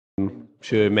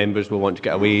sure members will want to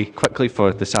get away quickly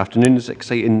for this afternoon's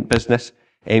exciting business.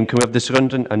 Can we have the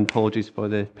Sederunt, and apologies for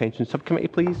the Pension Subcommittee,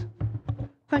 please?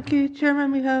 Thank you,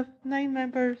 Chairman. We have 9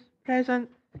 members present.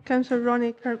 Councillor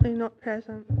Ronnie currently not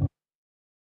present.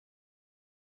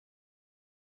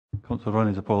 Councillor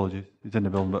Ronnie's apologies. He's in the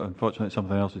building, but unfortunately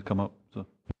something else has come up. So.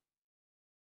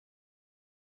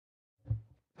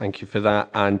 Thank you for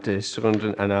that. And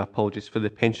Sederunt, and apologies for the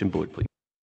Pension Board, please.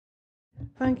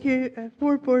 Thank you.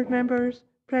 4 board members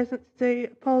present today.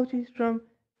 Apologies from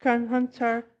Karen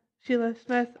Hunter, Sheila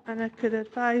Smith, and I could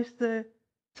advise the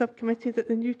subcommittee that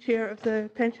the new chair of the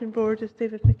Pension Board is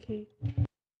David McKee.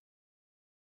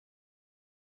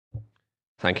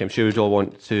 Thank you. I'm sure we'd all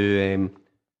want to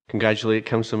congratulate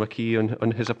Councillor McKee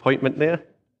on his appointment there.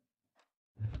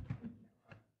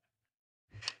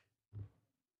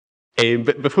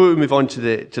 But before we move on to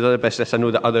the other business, I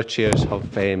know that other chairs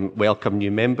have welcomed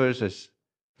new members, as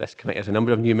this committee has a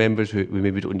number of new members. We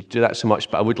maybe don't need to do that so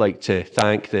much, but I would like to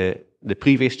thank the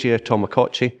previous chair, Tom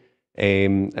McCotchy,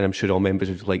 and I'm sure all members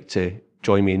would like to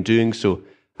join me in doing so.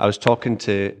 I was talking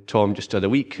to Tom just the other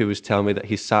week, who was telling me that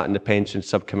he's sat in the Pension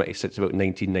Subcommittee since about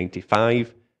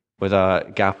 1995, with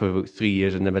a gap of about 3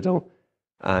 years in the middle.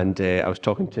 And I was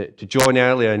talking to John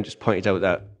earlier and just pointed out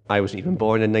that I wasn't even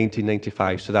born in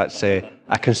 1995, so that's a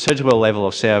considerable level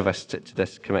of service to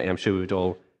this committee. I'm sure we would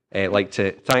all like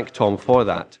to thank Tom for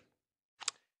that.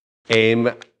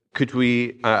 Could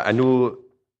we, I know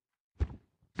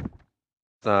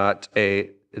that the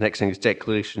next thing is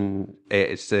declaration,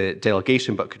 it's the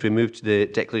delegation, but could we move to the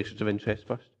declarations of interest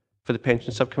first for the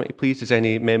Pension Subcommittee, please? Does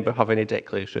any member have any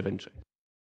declaration of interest?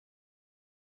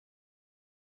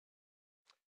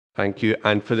 Thank you.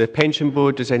 And for the Pension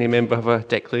Board, does any member have a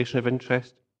declaration of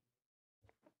interest?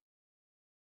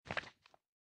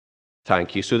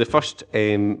 Thank you. So the first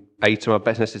item of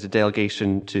business is a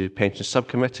delegation to Pension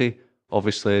Subcommittee.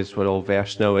 Obviously, as we're all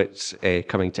versed now, it's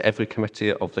coming to every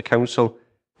committee of the Council.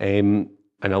 And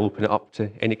I'll open it up to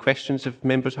any questions if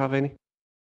members have any.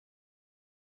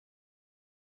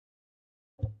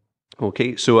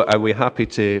 Okay, so are we happy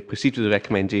to proceed with the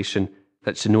recommendation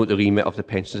that's to note the remit of the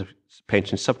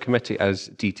Pension Subcommittee as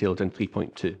detailed in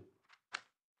 3.2?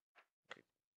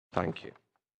 Thank you.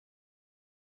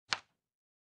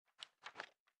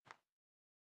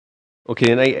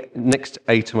 Okay, the next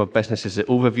item of business is the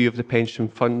overview of the pension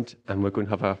fund, and we're going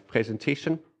to have a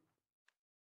presentation.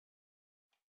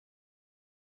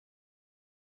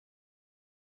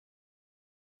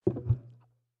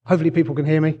 Hopefully people can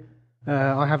hear me.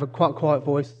 I have a quite quiet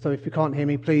voice, so if you can't hear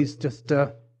me, please just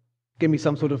give me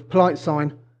some sort of polite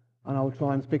sign and I'll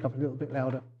try and speak up a little bit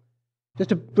louder.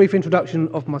 Just a brief introduction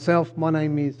of myself. My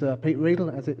name is Pete Riedel,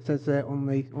 as it says there on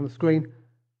the screen.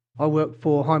 I work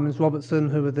for Hymans Robertson,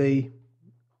 who are the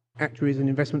actuaries and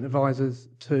investment advisors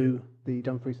to the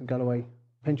Dumfries and Galloway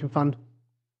Pension Fund.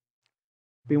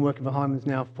 Been working for Hymans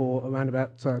now for around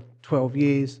about 12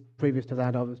 years. Previous to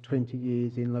that, I was 20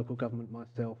 years in local government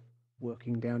myself,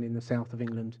 working down in the south of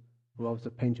England, where I was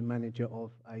the pension manager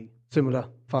of a similar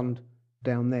fund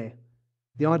down there.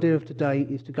 The idea of today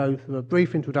is to go through a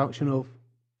brief introduction of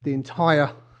the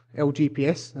entire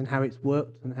LGPS and how it's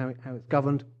worked and how it's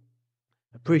governed.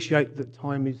 Appreciate that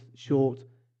time is short.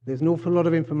 There's an awful lot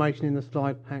of information in the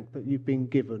slide pack that you've been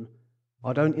given.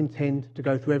 I don't intend to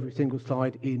go through every single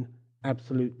slide in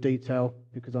absolute detail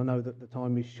because I know that the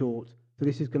time is short. So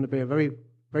this is going to be a very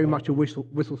much a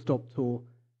whistle-stop tour.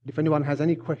 If anyone has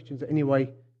any questions anyway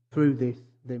through this,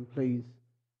 then please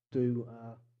do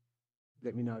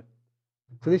let me know.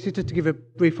 So this is just to give a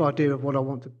brief idea of what I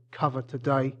want to cover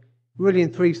today, really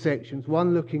in 3 sections.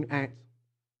 One, looking at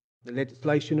the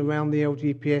legislation around the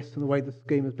LGPS and the way the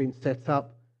scheme has been set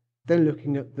up, then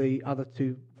looking at the other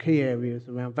 2 key areas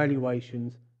around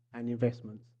valuations and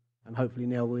investments. And hopefully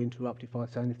Neil will interrupt if I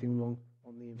say anything wrong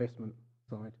on the investment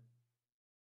side.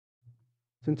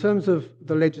 So in terms of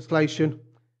the legislation,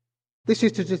 this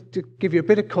is to give you a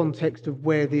bit of context of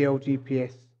where the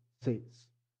LGPS sits.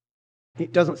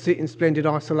 It doesn't sit in splendid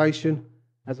isolation.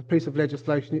 As a piece of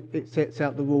legislation, it sets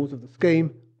out the rules of the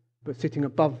scheme, but sitting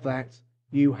above that,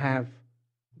 you have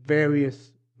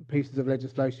various pieces of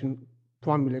legislation,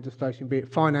 primary legislation, be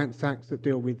it finance acts that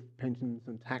deal with pensions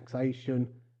and taxation,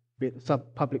 be it the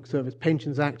Public Service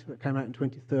Pensions Act that came out in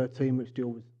 2013, which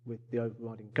deals with the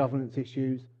overriding governance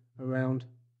issues around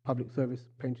public service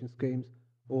pension schemes,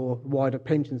 or wider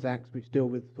pensions acts which deal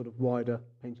with sort of wider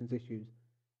pensions issues.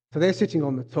 So they're sitting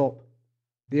on the top.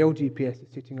 The LGPS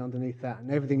is sitting underneath that, and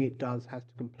everything it does has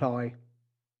to comply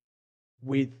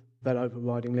with that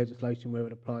overriding legislation where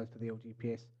it applies to the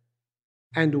LGPS.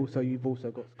 And also you've also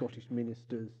got Scottish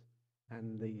ministers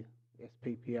and the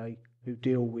SPPA who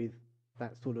deal with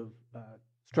that sort of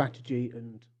strategy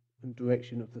and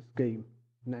direction of the scheme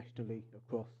nationally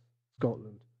across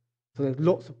Scotland. So there's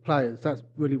lots of players. That's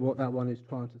really what that one is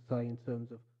trying to say in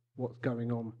terms of what's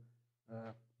going on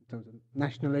in terms of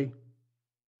nationally.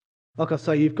 Like I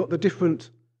say, you've got the different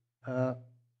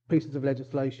pieces of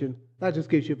legislation. That just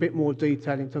gives you a bit more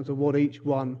detail in terms of what each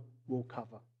one will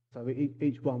cover. So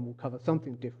each one will cover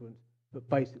something different, but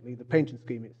basically the pension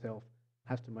scheme itself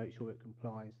has to make sure it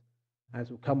complies. As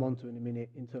we'll come on to in a minute,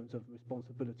 in terms of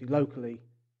responsibility locally,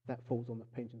 that falls on the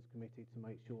Pensions Committee to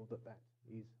make sure that that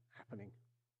is happening.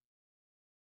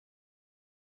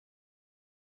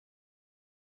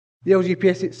 The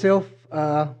LGPS itself,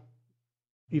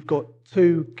 you've got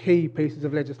two key pieces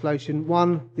of legislation.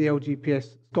 One, the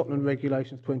LGPS Scotland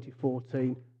Regulations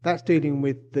 2014. That's dealing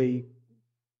with the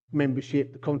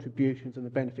membership, the contributions and the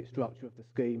benefit structure of the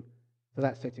scheme. So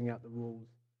that's setting out the rules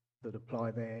that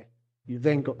apply there. You've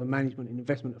then got the Management and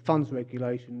Investment of Funds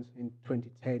Regulations in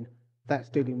 2010. That's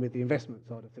dealing with the investment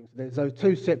side of things. So there's those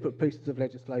two separate pieces of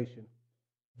legislation.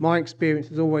 My experience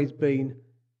has always been,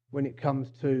 when it comes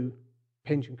to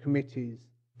pension committees,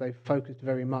 they've focused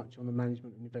very much on the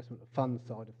management and investment of funds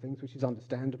side of things, which is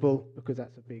understandable because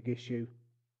that's a big issue.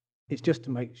 It's just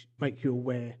to make you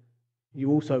aware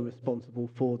you're also responsible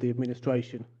for the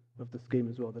administration of the scheme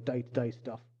as well, the day-to-day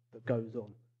stuff that goes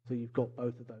on. So you've got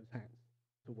both of those hats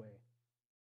to wear.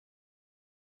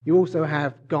 You also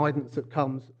have guidance that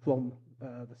comes from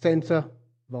the centre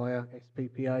via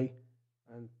SPPA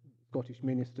and Scottish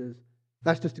ministers.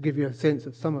 That's just to give you a sense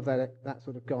of some of that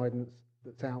sort of guidance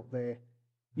that's out there.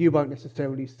 You won't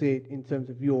necessarily see it in terms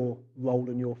of your role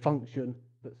and your function,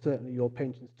 but certainly your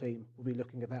pensions team will be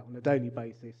looking at that on a daily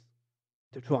basis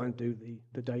to try and do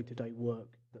the day-to-day work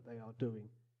that they are doing.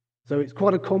 So it's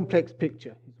quite a complex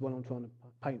picture, is what I'm trying to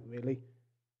paint really.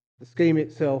 The scheme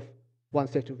itself, one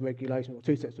set of regulations, or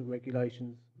two sets of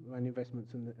regulations around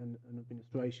investments and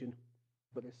administration,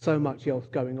 but there's so much else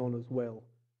going on as well,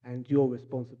 and your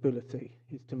responsibility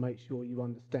is to make sure you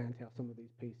understand how some of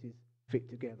these pieces fit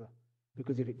together,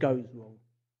 because if it goes wrong,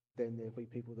 then there'll be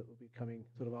people that will be coming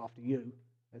sort of after you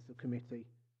as the committee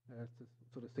to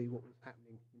sort of see what was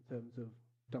happening in terms of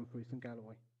Dumfries and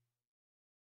Galloway.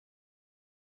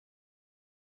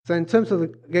 So in terms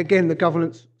of, again, the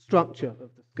governance structure of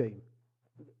the scheme,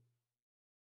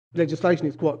 legislation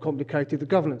is quite complicated. The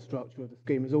governance structure of the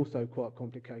scheme is also quite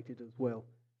complicated as well.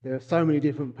 There are so many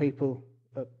different people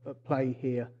at play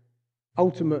here.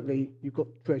 Ultimately, you've got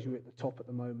the Treasury at the top at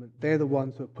the moment. They're the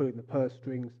ones who are pulling the purse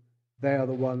strings. They are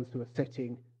the ones who are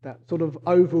setting that sort of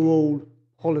overall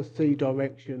policy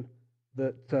direction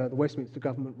that the Westminster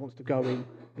government wants to go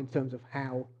in terms of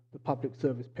how the public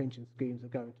service pension schemes are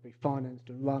going to be financed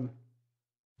and run,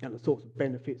 and the sorts of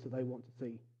benefits that they want to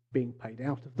see being paid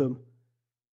out of them.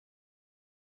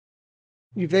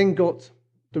 You've then got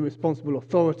the responsible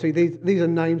authority. These are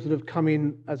names that have come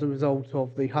in as a result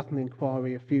of the Hutton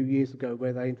inquiry a few years ago,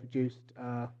 where they introduced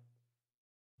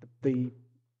the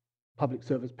Public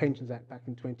Service Pensions Act back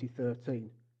in 2013.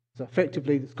 So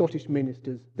effectively, the Scottish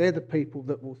ministers, they're the people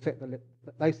that will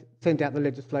they send out the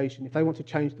legislation. If they want to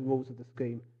change the rules of the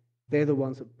scheme, they're the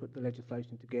ones that put the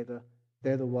legislation together.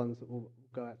 They're the ones that will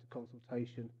go out to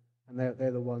consultation, and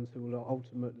they're the ones who will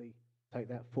ultimately take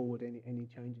that forward, any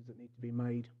changes that need to be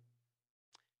made.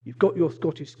 You've got your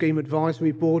Scottish Scheme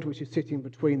Advisory Board, which is sitting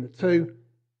between the two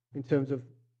in terms of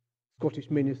Scottish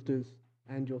ministers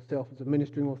and yourself as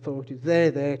administering authorities.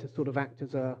 They're there to sort of act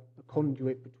as a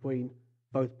conduit between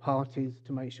both parties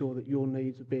to make sure that your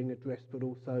needs are being addressed, but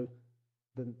also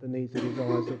the needs and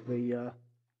desires of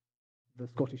the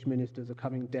Scottish ministers are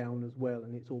coming down as well,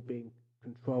 and it's all being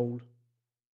controlled.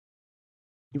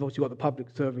 You've also got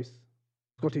the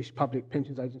Scottish Public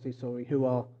Pensions Agency, who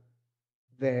are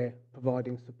there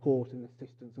providing support and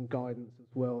assistance and guidance as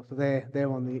well. So they're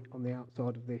on the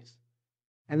outside of this.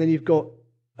 And then you've got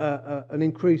an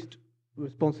increased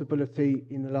responsibility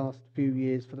in the last few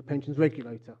years for the pensions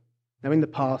regulator. Now, in the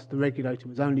past, the regulator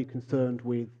was only concerned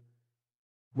with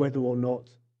whether or not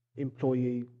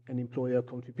employee and employer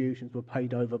contributions were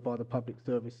paid over by the public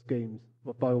service schemes,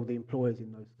 or by all the employers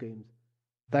in those schemes.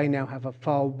 They now have a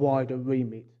far wider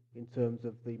remit in terms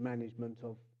of the management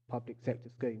of public sector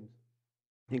schemes,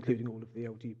 including all of the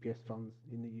LGPS funds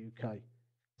in the UK.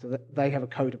 So that they have a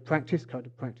Code of Practice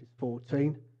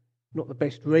 14. Not the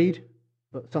best read,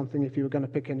 but something, if you were going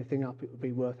to pick anything up, it would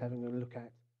be worth having a look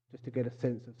at, just to get a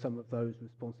sense of some of those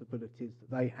responsibilities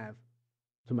that they have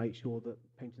to make sure that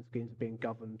pension schemes are being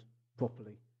governed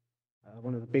properly.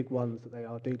 One of the big ones that they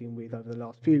are dealing with over the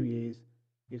last few years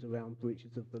is around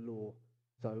breaches of the law.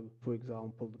 So, for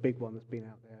example, the big one that's been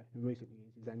out there in recent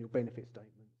years is annual benefit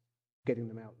statements, getting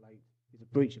them out late, is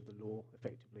a breach of the law,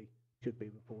 effectively, should be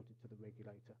reported to the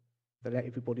regulator. They let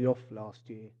everybody off last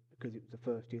year because it was the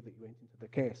first year that you went into the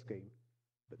care scheme,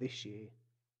 but this year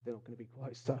they're not going to be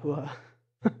quite so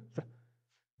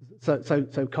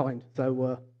so kind.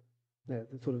 So yeah,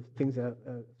 the sort of things are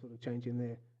sort of changing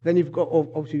there. Then you've got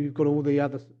all the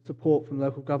other support from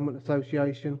local government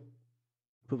association,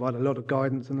 provide a lot of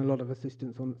guidance and a lot of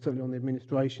assistance certainly on the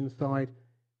administration side.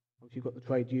 Obviously, you've got the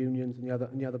trade unions and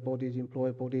the other bodies, the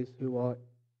employer bodies, who are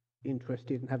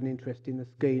interested and have an interest in the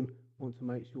scheme, want to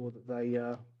make sure that they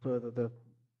further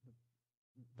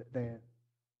their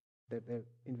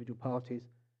individual parties.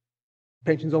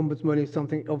 Pensions Ombudsman is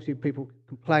something, obviously people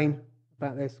complain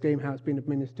about their scheme, how it's been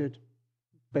administered,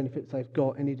 benefits they've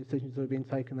got, any decisions that have been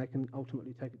taken, they can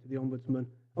ultimately take it to the Ombudsman.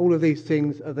 All of these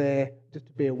things are there just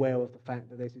to be aware of the fact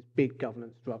that there's this big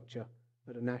governance structure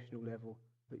at a national level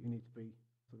that you need to be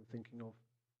sort of thinking of.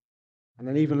 And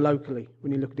then even locally,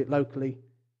 when you look at it locally,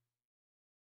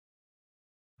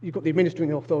 you've got the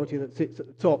administering authority that sits at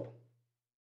the top,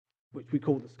 which we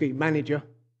call the scheme manager,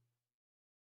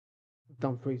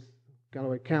 Dumfries and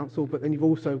Galloway Council, but then you've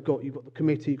got the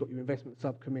committee, you've got your investment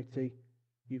subcommittee,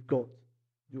 you've got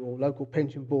your local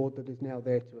pension board that is now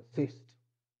there to assist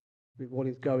with what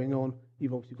is going on.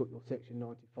 You've obviously got your Section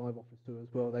 95 officer as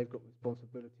well. They've got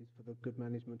responsibilities for the good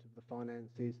management of the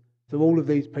finances. So all of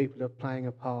these people are playing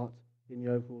a part in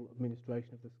the overall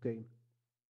administration of the scheme.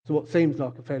 So what seems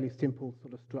like a fairly simple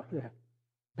sort of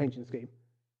pension scheme,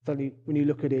 suddenly when you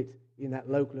look at it in that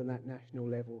local and that national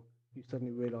level, you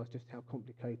suddenly realise just how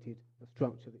complicated the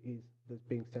structure that's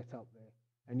being set up there.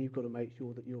 And you've got to make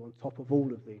sure that you're on top of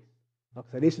all of this. Like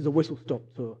I say, this is a whistle-stop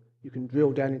tour. You can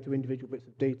drill down into individual bits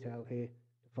of detail here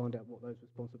to find out what those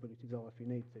responsibilities are if you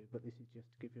need to, but this is just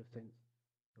to give you a sense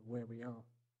of where we are.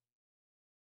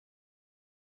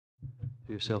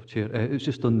 To yourself, Chair. It was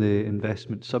just on the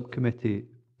investment subcommittee,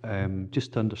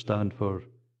 just to understand for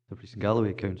the Dumfries and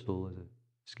Galloway Council as a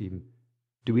scheme,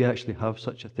 do we actually have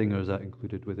such a thing, or is that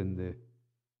included within the...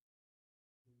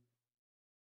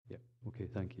 Yeah, okay,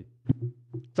 thank you.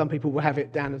 Some people will have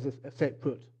it down as a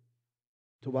separate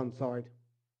to one side.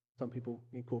 Some people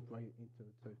incorporate it into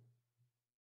the two.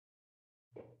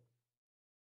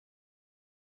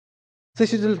 So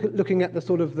this is looking at the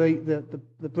sort of the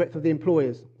breadth of the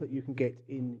employers that you can get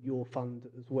in your fund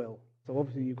as well. So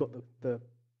obviously you've got the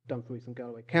Dumfries and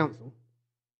Galloway Council,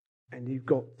 and you've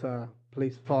got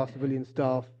police, fire, civilian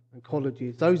staff and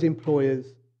colleges. Those employers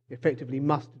effectively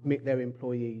must admit their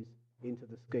employees into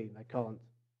the scheme. They can't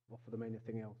offer them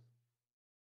anything else.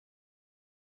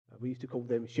 We used to call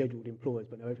them scheduled employers,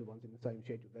 but now everyone's in the same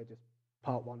schedule. They're just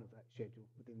part one of that schedule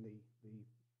within the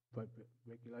appropriate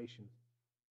regulations.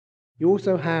 You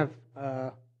also have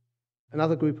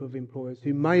another group of employers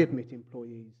who may admit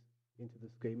employees into the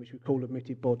scheme, which we call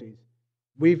admitted bodies.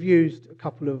 We've used a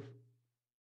couple of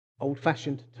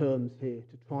old-fashioned terms here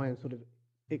to try and sort of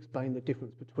explain the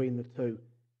difference between the two.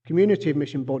 Community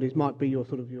admission bodies might be your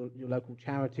local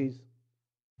charities,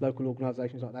 local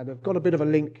organisations like that. They've got a bit of a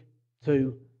link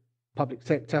to public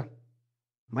sector,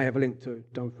 may have a link to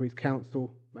Dumfries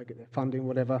Council, may get their funding,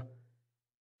 whatever.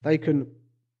 They can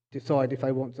decide if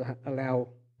they want to allow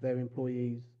their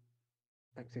employees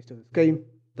access to the scheme.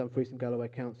 Dumfries and Galloway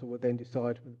Council would then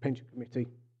decide with the pension committee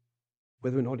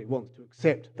whether or not it wants to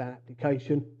accept that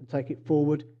application and take it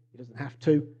forward. It doesn't have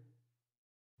to.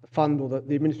 The fund or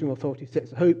the administering authority sets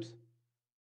the hoops.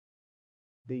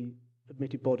 The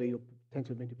admitted body or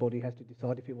potential admitted body has to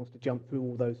decide if it wants to jump through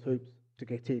all those hoops to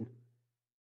get in.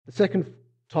 The second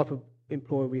type of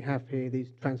employer we have here, these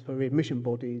transferee admission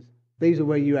bodies, these are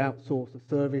where you outsource a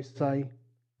service, say,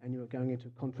 and you're going into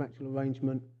a contractual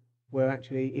arrangement where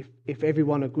actually if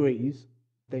everyone agrees,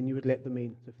 then you would let them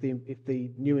in. So if the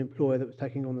new employer that was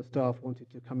taking on the staff wanted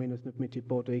to come in as an admitted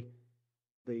body,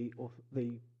 the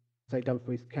say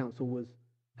Dumfries Council was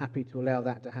happy to allow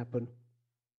that to happen.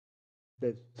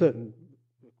 There's certain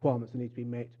requirements that need to be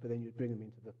met, but then you'd bring them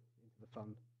into the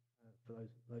fund for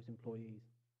those employees.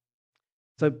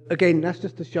 So again, that's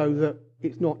just to show that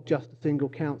it's not just a single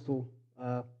council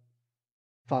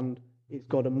fund. It's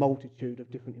got a multitude of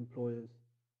different employers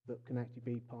that can actually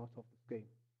be part of the scheme.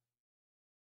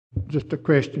 Just a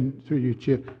question through you,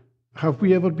 Chair. Have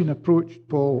we ever been approached,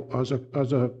 Paul, as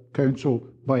a council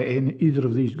by either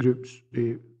of these groups,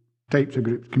 types of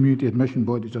groups, community admission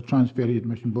bodies or transferee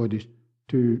admission bodies,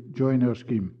 to join our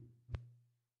scheme?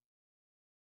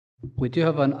 We do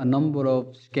have a number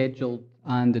of scheduled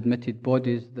and admitted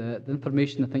bodies. The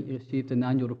information I think you received in the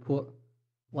annual report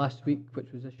last week,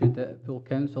 which was issued at full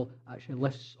council, actually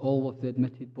lists all of the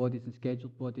admitted bodies and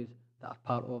scheduled bodies that are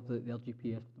part of the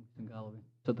LGPS in Galloway.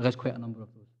 So there is quite a number of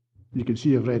those. You can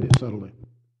see I've read it thoroughly.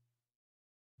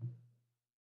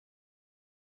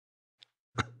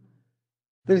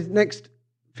 The next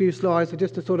few slides are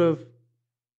just to sort of,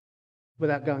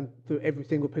 without going through every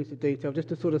single piece of detail, just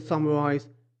to sort of summarise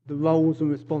the roles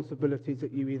and responsibilities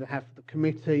that you either have for the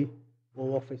committee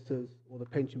or officers or the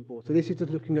pension board. So this is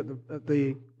just looking at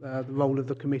the role of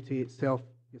the committee itself,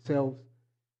 yourselves.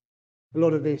 A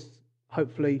lot of this,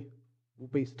 hopefully, will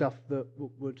be stuff that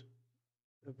would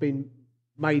have been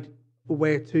made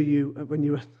aware to you when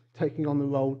you were taking on the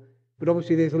role. But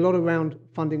obviously there's a lot around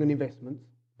funding and investments.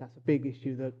 That's a big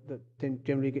issue that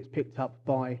generally gets picked up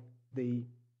by the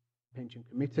pension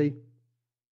committee.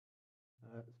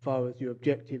 As far as your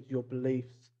objectives, your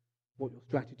beliefs, what your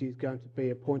strategy is going to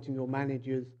be, appointing your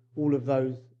managers, all of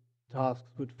those tasks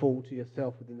would fall to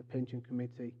yourself within the pension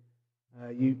committee.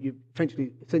 You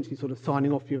essentially sort of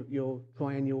signing off your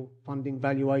triennial funding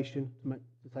valuation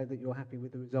to say that you're happy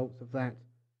with the results of that.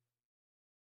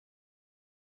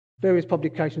 Various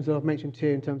publications that I've mentioned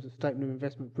here in terms of statement of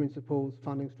investment principles,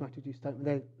 funding strategy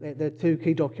statement, they're two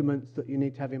key documents that you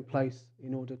need to have in place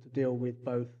in order to deal with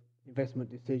both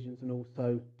investment decisions and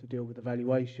also to deal with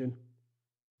evaluation.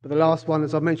 But the last one,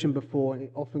 as I mentioned before,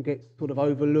 it often gets sort of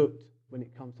overlooked when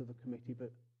it comes to the committee,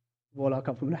 but while I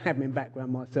come from an admin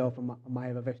background myself and I may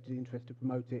have a vested interest to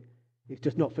promote it, it's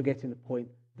just not forgetting the point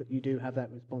that you do have that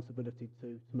responsibility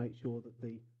to make sure that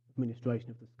the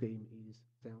administration of the scheme is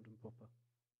sound and proper.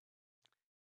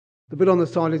 The bit on the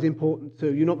side is important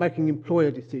too. You're not making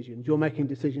employer decisions, you're making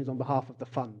decisions on behalf of the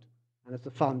fund. And as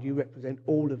the fund, you represent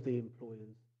all of the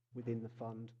employers within the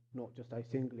fund, not just a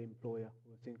single employer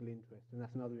or a single interest. And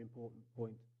that's another important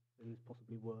point that is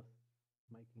possibly worth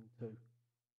making too.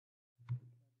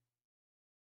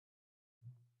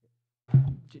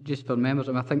 Just for members,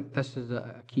 I think this is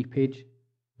a key page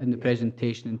in the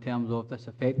presentation in terms of this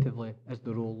effectively is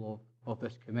the role of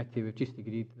this committee. We've just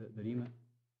agreed that the remit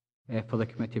for the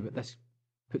committee, but this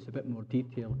puts a bit more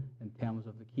detail in terms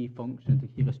of the key functions, the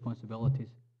key responsibilities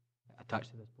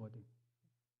attached to this body.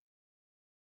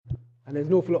 And there's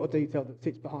an awful lot of detail that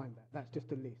sits behind that. That's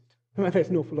just a list. There's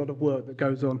an awful lot of work that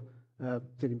goes on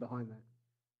sitting behind that.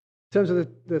 In terms of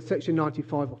the Section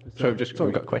 95 officer... Sorry,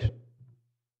 we've got a question.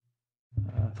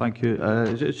 Thank you.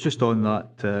 It's just on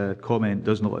that comment,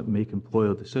 does not make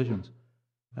employer decisions.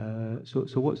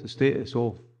 So what's the status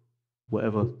of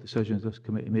whatever decisions this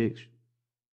committee makes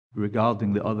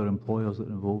regarding the other employers that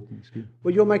are involved in the scheme?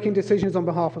 Well, you're making decisions on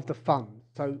behalf of the fund.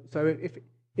 So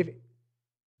if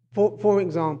for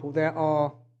example, there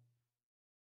are,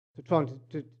 to try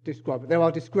to describe it, there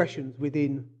are discretions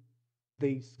within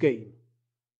the scheme.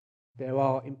 There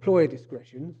are employer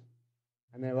discretions,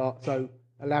 and there are, so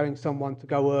allowing someone to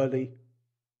go early,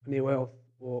 an ill health,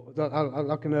 or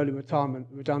like an early retirement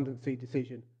redundancy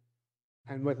decision,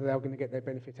 and whether they're going to get their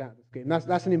benefit out of the scheme.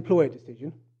 That's an employer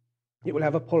decision. It will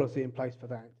have a policy in place for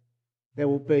that. There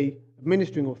will be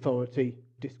administering authority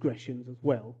discretions as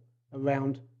well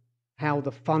around how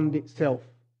the fund itself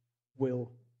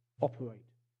will operate.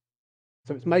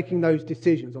 So it's making those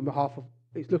decisions on behalf of,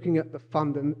 it's looking at the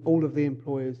fund and all of the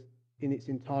employers in its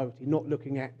entirety, not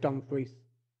looking at Dumfries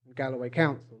and Galloway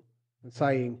Council and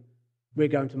saying, we're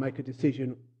going to make a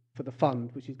decision for the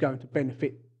fund which is going to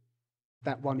benefit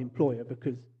that one employer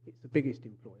because it's the biggest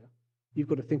employer. You've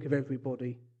got to think of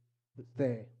everybody that's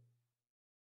there.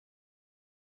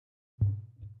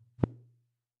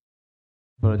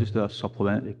 Well, just a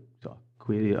supplementary sort of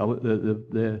query.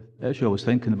 The issue I was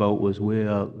thinking about was where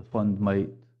the fund might,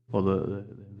 or the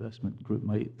investment group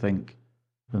might think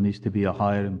there needs to be a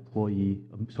higher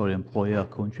employer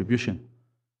contribution.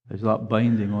 Is that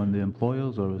binding on the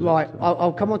employers, or is right? It,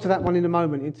 I'll come on to that one in a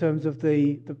moment in terms of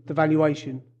the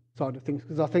valuation side of things,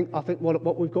 because I think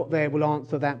what we've got there will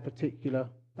answer that particular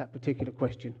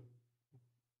question.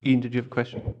 Ian, did you have a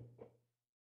question?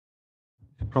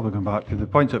 Probably going back to the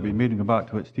points that have been made and going back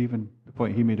to what Stephen, the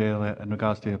point he made earlier in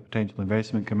regards to a potential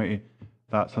investment committee,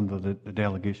 that's under the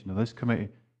delegation of this committee.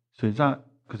 So is that,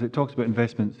 because it talks about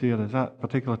investments there, is that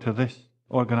particular to this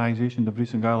organisation, the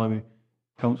Dumfries and Galloway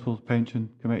Council's pension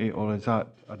committee, or is that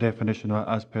a definition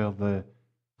as per the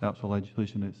actual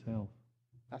legislation itself?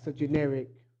 That's a generic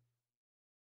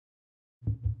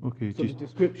sort of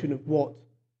description of what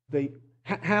the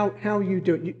how you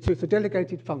do it. So it's a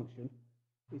delegated function.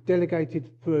 It's delegated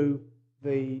through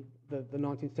the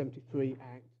 1973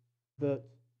 Act that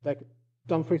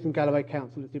Dumfries and Galloway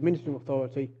Council, as the administering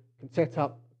authority, can set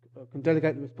up, can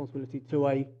delegate the responsibility to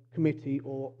a committee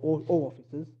or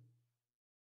officers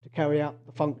to carry out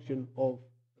the function of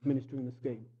administering the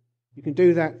scheme. You can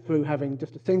do that through having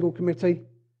just a single committee.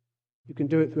 You can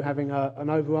do it through having an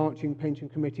overarching pension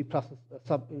committee plus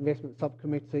a investment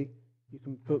subcommittee. You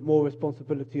can put more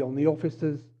responsibility on the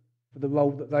officers for the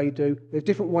role that they do. There's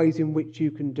different ways in which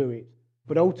you can do it.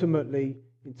 But ultimately,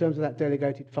 in terms of that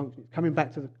delegated function, it's coming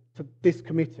back to this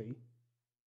committee.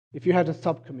 If you had a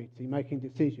subcommittee making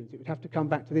decisions, it would have to come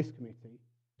back to this committee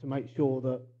to make sure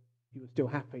that you were still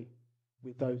happy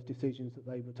with those decisions that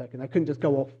they were taking. They couldn't just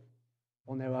go off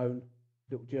on their own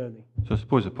little journey. So I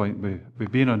suppose the point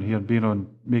we've been on here, being on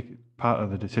part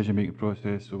of the decision-making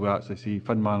process, so we actually see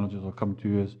fund managers will come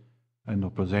to us and they'll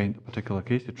present a particular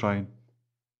case to try and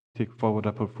take forward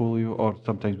a portfolio, or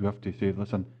sometimes we have to say,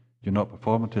 listen, you're not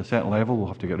performing to a certain level, we'll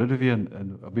have to get rid of you,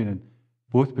 and I've been in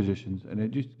both positions, and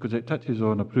it just, because it touches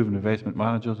on approving investment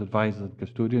managers, advisors and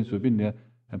custodians, so we've been there,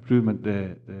 improvement,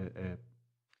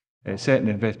 setting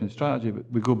the investment strategy, but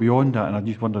we go beyond that, and I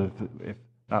just wonder if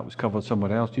that was covered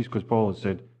somewhere else, just because Paul has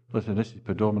said, listen, this is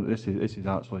predominant, this is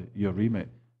actually your remit.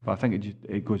 But I think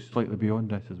it goes slightly beyond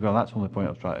this as well. That's the only point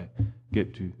I was trying to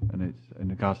get to, and it's in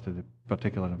regards to the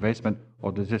particular investment,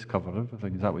 or does this cover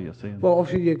everything? Is that what you're saying? Well,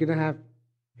 obviously you're going to have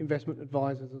investment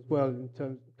advisors as well in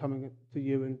terms of coming to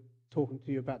you and talking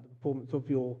to you about the performance of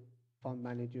your fund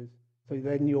managers. So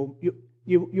then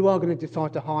you are going to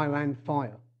decide to hire and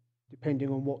fire, depending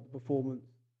on what the performance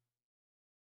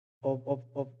of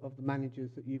the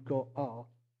managers that you've got are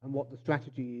and what the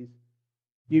strategy is.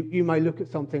 You may look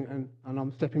at something, and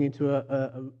I'm stepping into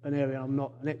an area I'm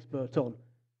not an expert on,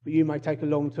 but you may take a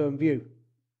long-term view,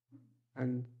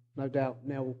 and no doubt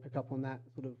Nell will pick up on that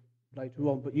sort of later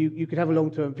on, but you could have a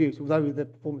long-term view. So although the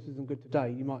performance isn't good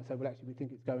today, you might say, well, actually, we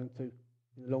think it's going to,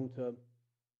 in the long term,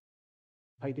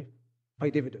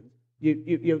 pay dividends.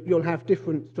 You'll have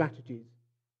different strategies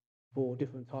for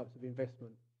different types of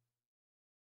investment.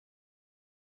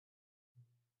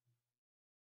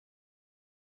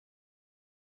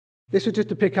 This was just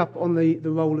to pick up on the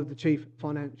role of the Chief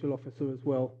Financial Officer as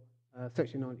well,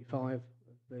 Section 95 of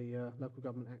the Local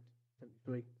Government Act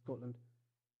 73, Scotland.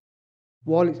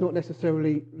 While it's not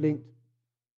necessarily linked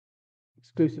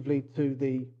exclusively to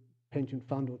the pension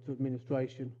fund or to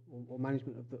administration or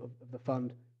management of the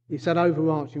fund, it's that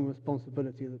overarching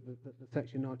responsibility that the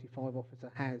Section 95 officer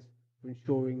has for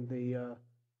ensuring the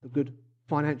good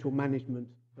financial management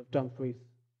of Dumfries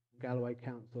and Galloway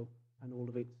Council and all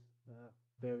of its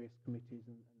various committees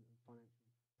and financial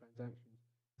transactions.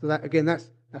 So that, again,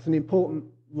 that's an important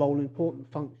role, an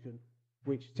important function,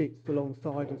 which sits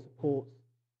alongside and supports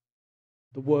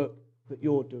the work that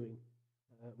you're doing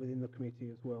within the committee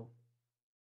as well.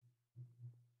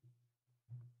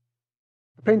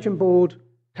 The Pension Board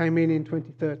came in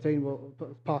 2013, well,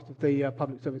 as part of the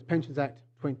Public Service Pensions Act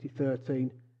 2013.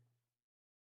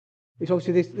 It's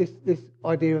obviously this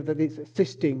idea that it's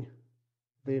assisting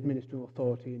the administrative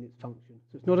authority in its function.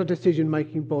 So it's not a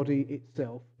decision-making body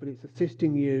itself, but it's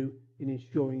assisting you in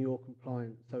ensuring your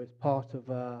compliance. So it's part of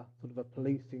a sort of a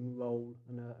policing role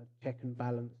and a check and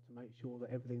balance to make sure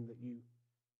that everything that you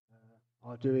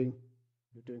are doing,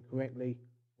 you're doing correctly,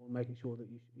 or making sure that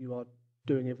you are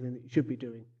doing everything that you should be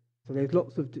doing. So there's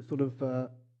lots of sort of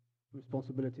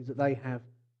responsibilities that they have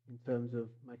in terms of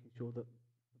making sure that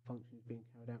the function is being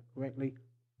carried out correctly,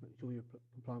 making sure you're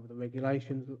complying with the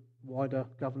regulations, wider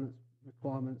governance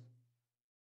requirements,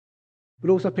 but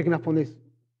also picking up on this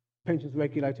Pensions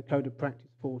Regulator Code of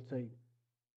Practice 14.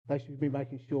 They should be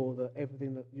making sure that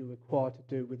everything that you're required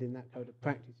to do within that Code of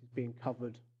Practice is being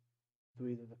covered through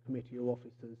either the committee or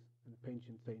officers and the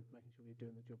pension team, making sure you're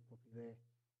doing the job properly there.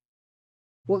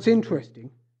 What's interesting,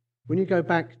 when you go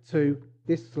back to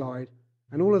this slide,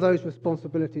 and all of those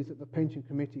responsibilities that the Pension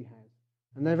Committee has,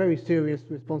 and they're very serious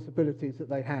responsibilities that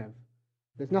they have,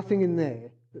 there's nothing in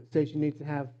there that says you need to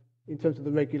have, in terms of the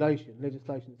legislation,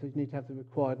 that says you need to have the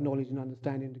required knowledge and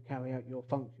understanding to carry out your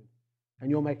function, and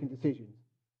you're making decisions.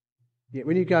 Yet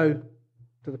when you go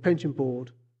to the Pension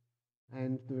Board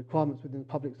and the requirements within the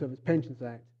Public Service Pensions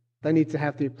Act, they need to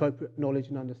have the appropriate knowledge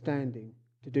and understanding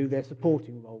to do their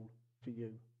supporting role for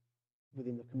you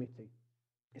within the committee.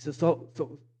 It's a sort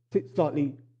of sits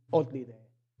slightly oddly there,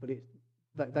 but it's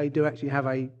that they do actually have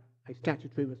a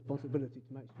statutory responsibility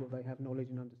to make sure they have knowledge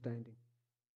and understanding.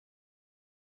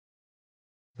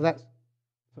 So that's...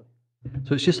 Sorry.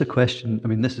 So it's just a question, I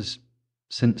mean, this is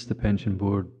since the Pension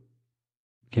Board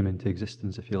came into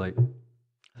existence, if you like.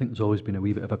 I think there's always been a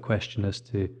wee bit of a question as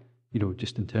to, you know,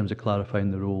 just in terms of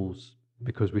clarifying the roles,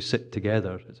 because we sit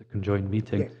together as a conjoined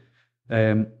meeting.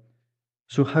 Yes.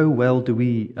 So how well do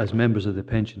we, as members of the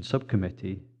Pension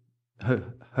Subcommittee,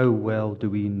 how well do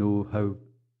we know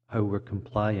how we're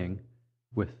complying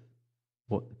with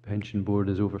what the Pension Board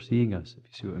is overseeing us, if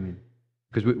you see what I mean?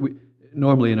 Because we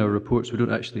normally in our reports we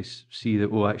don't actually see that,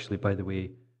 oh, actually, by the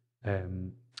way,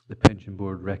 the pension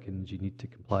board reckons you need to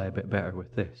comply a bit better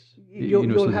with this. You'll, so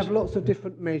you'll there's- have lots of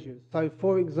different measures. So,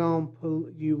 for example,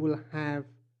 you will have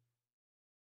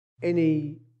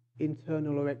any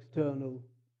internal or external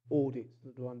audits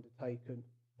that are undertaken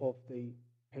of the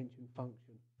pension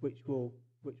function, which will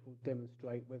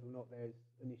demonstrate whether or not there's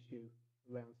an issue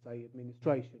around, say,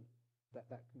 administration. That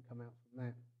can come out from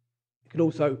that. It can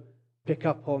also pick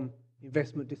up on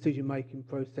investment decision-making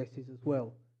processes as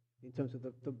well, in terms of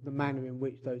the manner in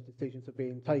which those decisions are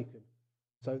being taken.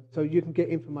 So you can get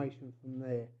information from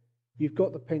there. You've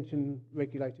got the Pension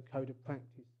Regulator Code of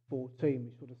Practice 14,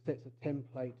 which sort of sets a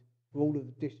template for all of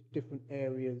the different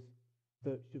areas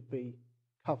that should be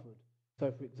covered.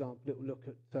 So, for example, it will look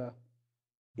at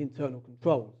internal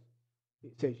controls.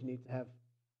 It says you need to have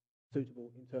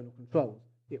suitable internal controls.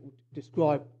 It will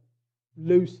describe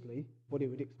loosely what it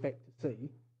would expect to see,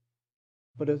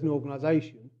 but as an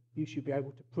organisation, you should be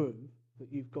able to prove that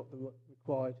you've got the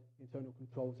required internal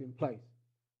controls in place.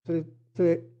 So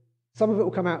some of it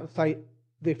will come out of, say,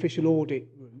 the official audit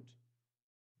route,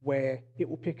 where it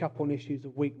will pick up on issues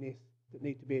of weakness that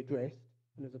need to be addressed,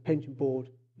 and as a pension board,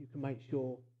 you can make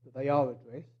sure that they are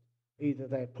addressed. Either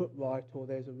they're put right or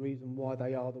there's a reason why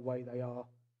they are the way they are,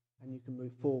 and you can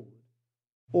move forward.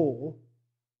 Or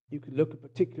you could look at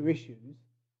particular issues,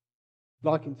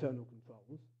 like internal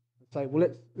controls, and say, well,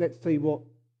 let's see what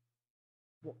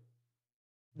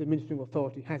the administering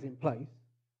authority has in place,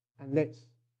 and let's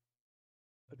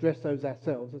address those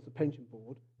ourselves as a pension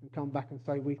board, and come back and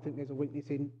say we think there's a weakness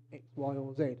in X, Y,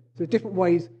 or Z. So there's different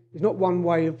ways. There's not one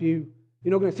way of you.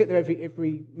 You're not going to sit there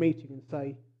every meeting and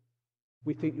say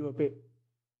we think you're a bit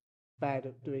bad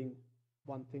at doing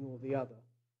one thing or the other.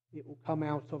 It will come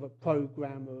out of a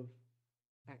programme of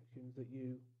actions that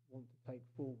you want to take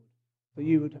forward. So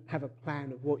you would have a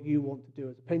plan of what you want to do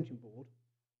as a pension board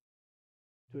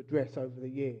to address over the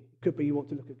year. It could be you want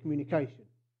to look at communication.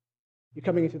 You're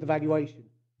coming into the valuation.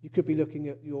 You could be looking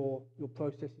at your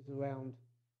processes around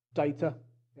data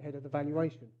ahead of the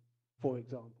valuation, for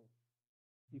example.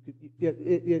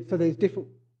 So there's different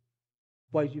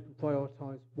ways you can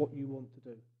prioritise what you want to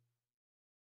do.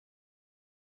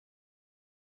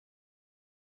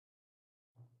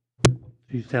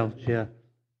 Yourself, Chair.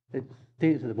 It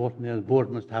states at the bottom there, the board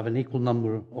must have an equal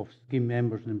number of scheme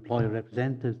members and employer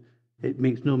representatives. It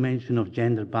makes no mention of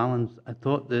gender balance. I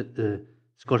thought that the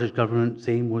Scottish Government's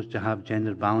aim was to have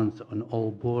gender balance on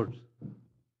all boards.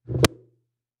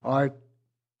 I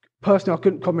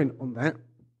couldn't comment on that,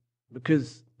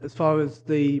 because as far as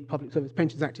the Public Service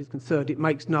Pensions Act is concerned, it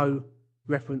makes no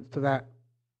reference to that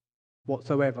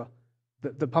whatsoever.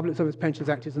 The Public Service Pensions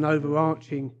Act is an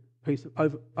overarching piece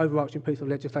of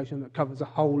legislation that covers the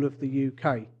whole of the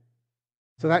UK.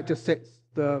 So that just sets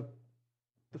the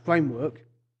framework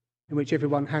in which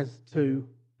everyone has to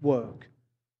work.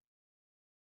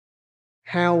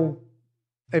 How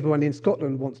everyone in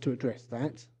Scotland wants to address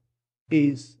that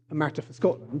is a matter for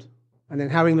Scotland, and then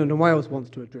how England and Wales wants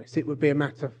to address it would be a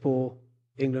matter for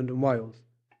England and Wales.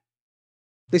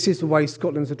 This is the way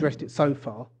Scotland's addressed it so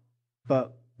far,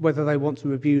 but whether they want to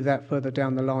review that further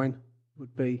down the line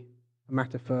would be a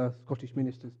matter for Scottish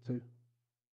ministers to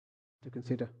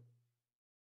consider.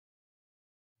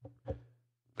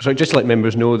 So just to let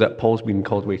members know that Paul's been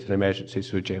called away to an emergency,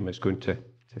 so Gemma's going to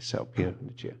sit up here in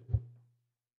the chair.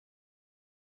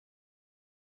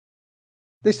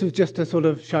 This was just to sort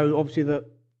of show, obviously, that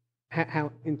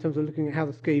how in terms of looking at how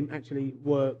the scheme actually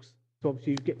works. So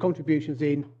obviously you get contributions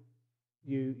in,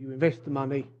 you invest the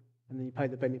money, and then you pay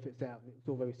the benefits out. It's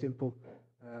all very simple,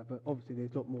 but obviously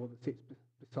there's a lot more that sits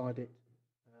beside it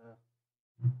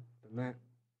than that.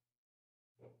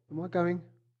 Am I going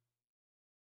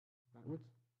backwards?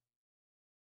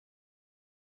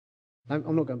 No,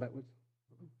 I'm not going backwards.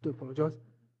 I do apologise.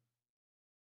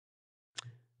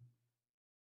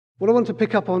 What I want to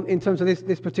pick up on in terms of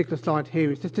this particular slide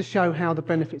here is just to show how the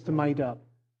benefits are made up.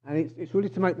 And it's really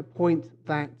to make the point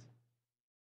that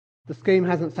the scheme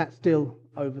hasn't sat still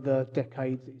over the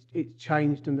decades. It's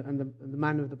changed, and the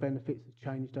manner of the benefits has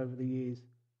changed over the years.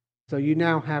 So you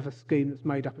now have a scheme that's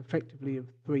made up effectively of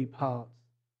 3 parts,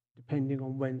 depending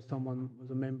on when someone was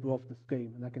a member of the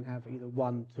scheme, and they can have either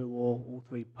 1, 2, or all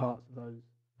 3 parts of those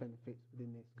benefits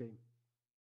within their scheme.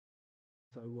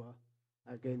 So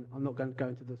again, I'm not going to go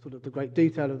into the sort of the great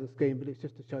detail of the scheme, but it's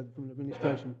just to show that from an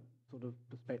administration sort of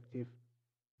perspective,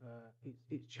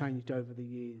 it's changed over the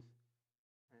years,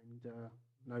 and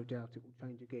no doubt it will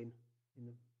change again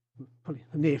in probably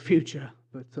the near future,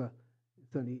 but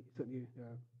it's certainly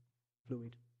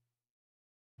fluid.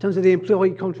 In terms of the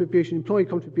employee contribution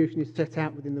is set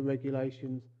out within the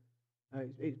regulations.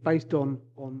 It's based on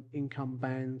income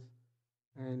bands.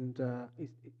 And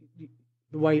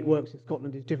the way it works in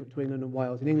Scotland is different to England and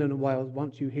Wales. In England and Wales,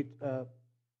 once you hit the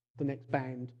next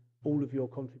band, all of your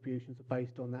contributions are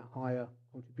based on that higher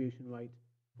contribution rate,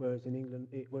 whereas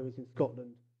in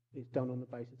Scotland, it's done on the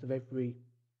basis of every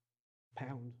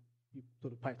pound you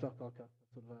sort of pay. It's like a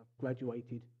sort of a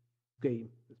graduated scheme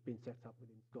that's been set up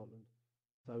within Scotland.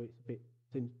 So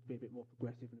seems to be a bit more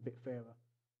progressive and a bit fairer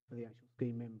for the actual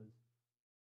scheme members.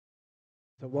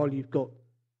 So while you've got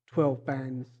 12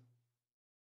 bands,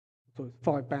 so it's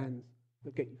 5 bands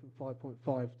that get you from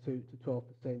 5.5 to 12%,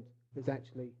 there's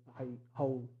actually a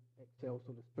whole Excel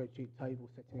sort of spreadsheet table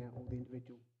setting out all the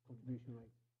individual contribution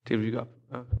rates. David, you got?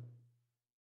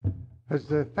 Has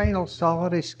the final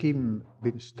salary scheme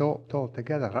been stopped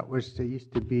altogether? That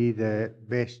used to be the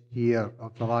best year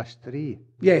of the last 3.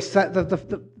 Yes,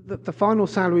 the final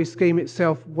salary scheme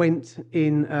itself went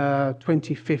in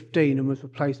 2015 and was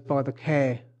replaced by the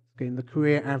CARE scheme, the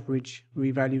Career Average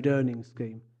Revalued Earnings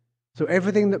scheme. So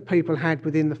everything that people had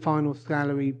within the final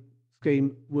salary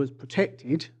scheme was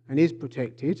protected and is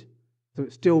protected. So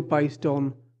it's still based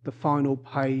on the final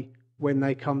pay when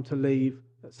they come to leave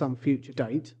at some future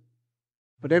date.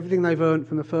 But everything they've earned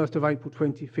from the 1st of April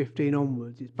 2015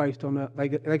 onwards is based on they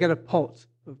get a pot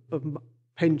of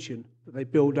pension that they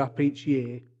build up each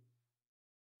year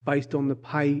based on the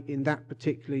pay in that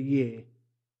particular year.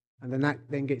 And then that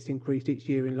then gets increased each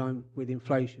year in line with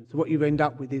inflation. So what you end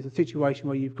up with is a situation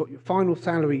where you've got your final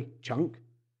salary chunk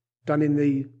done in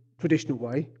the traditional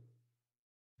way.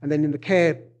 And then in the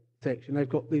care section, they've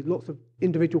got these lots of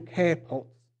individual care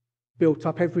pots built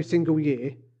up every single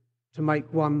year to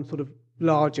make one sort of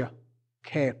larger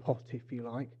care pot, if you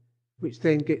like, which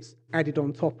then gets added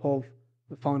on top of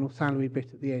the final salary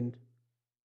bit at the end.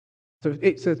 So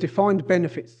it's a defined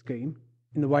benefit scheme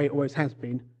in the way it always has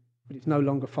been, but it's no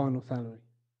longer final salary.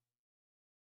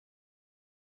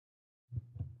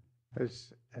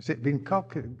 Has it been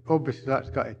calculated? Obviously,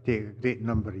 that's got to take a great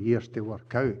number of years to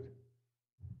work out.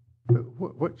 But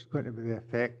what's going to be the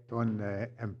effect on the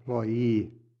employee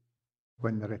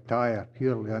when they retire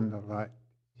purely under that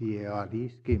CARE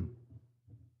scheme?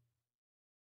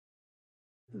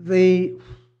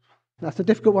 That's a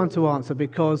difficult one to answer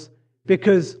because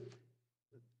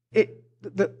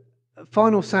the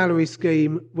final salary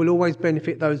scheme will always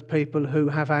benefit those people who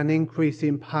have an increase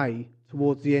in pay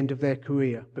towards the end of their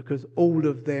career, because all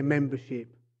of their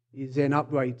membership is then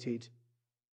uprated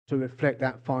to reflect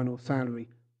that final salary.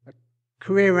 A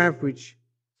career average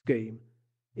scheme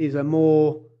is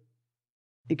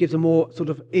it gives a more sort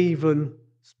of even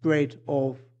spread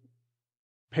of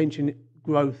pension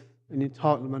growth and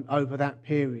entitlement over that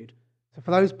period. So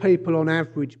for those people on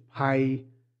average pay,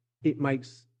 it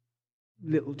makes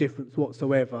little difference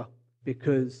whatsoever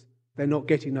because they're not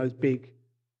getting those big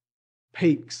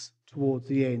peaks towards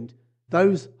the end.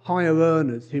 Those higher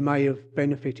earners who may have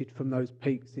benefited from those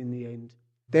peaks in the end,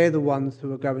 they're the ones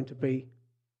who are going to be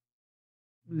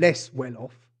less well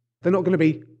off. They're not going to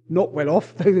be not well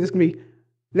off, they're just going to be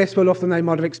less well off than they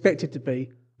might have expected to be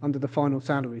under the final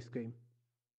salary scheme.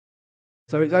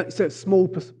 So it's a small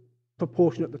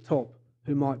proportion at the top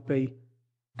who might be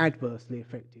adversely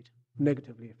affected,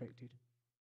 negatively affected.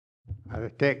 The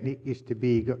technique used to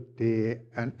be got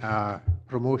a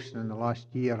promotion in the last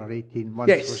year or 18 months,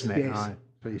 Yes, wasn't it? yes. Aye.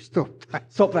 So you stopped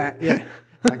that. Stop that, yeah.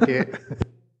 Thank you.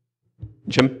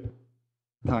 Jim?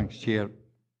 Thanks, Chair.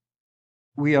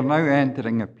 We are now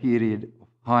entering a period of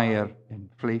higher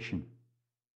inflation.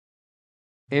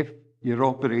 If you're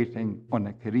operating on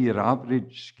a career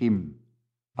average scheme,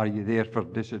 are you therefore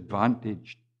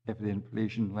disadvantaged if the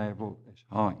inflation level is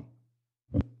high?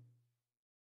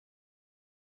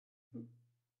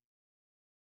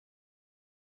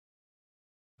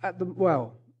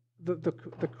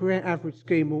 The career average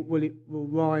scheme will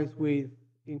rise with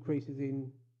increases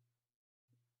in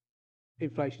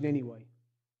inflation anyway.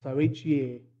 So each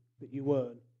year that you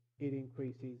earn, it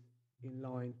increases in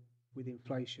line with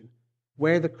inflation.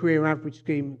 Where the career average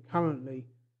scheme currently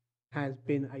has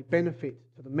been a benefit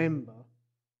to the member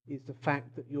is the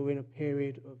fact that you're in a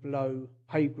period of low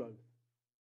pay growth.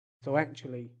 So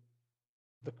actually,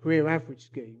 the career average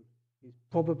scheme is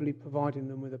probably providing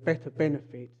them with a better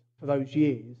benefit for those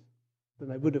years than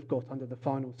they would have got under the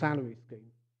final salary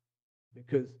scheme,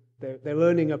 because they're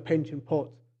earning a pension pot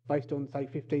based on, say,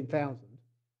 15,000,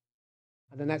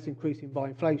 and then that's increasing by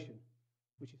inflation,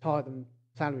 which is higher than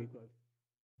salary growth.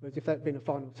 Whereas if that had been a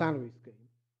final salary scheme,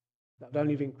 that would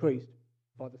only have increased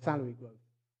by the salary growth.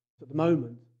 So at the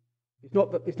moment,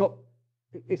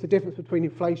 it's the difference between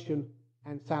inflation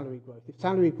and salary growth. If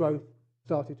salary growth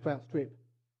started to outstrip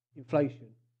inflation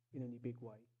in any big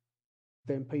way,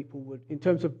 then people would, in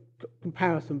terms of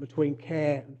comparison between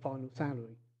care and final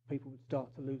salary, people would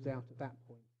start to lose out at that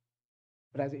point.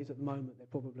 But as it is at the moment, they're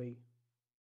probably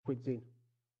quids in.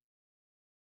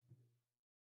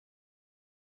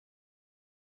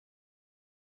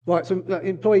 Right, so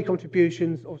employee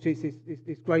contributions, obviously it's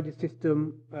this graded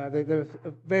system. There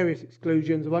are various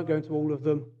exclusions. I won't go into all of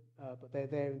them, but they're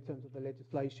there in terms of the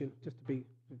legislation, just to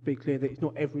be clear that it's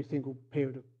not every single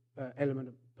period of element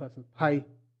of a person's pay.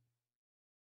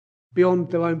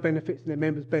 Beyond their own benefits and their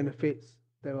members' benefits,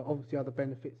 there are obviously other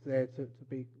benefits there to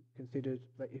be considered.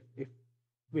 That if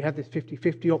we have this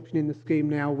 50-50 option in the scheme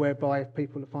now, whereby if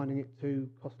people are finding it too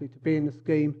costly to be in the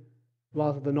scheme,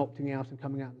 rather than opting out and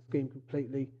coming out of the scheme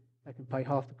completely, they can pay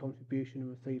half the contribution and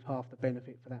receive half the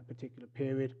benefit for that particular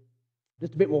period.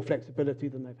 Just a bit more flexibility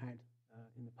than they've had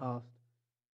in the past.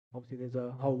 Obviously, there's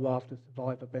a whole raft of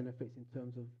survivor benefits in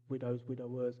terms of widows,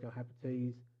 widowers,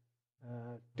 cohabitees,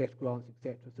 death grants,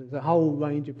 etc. So there's a whole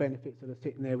range of benefits that are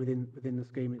sitting there within the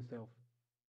scheme itself.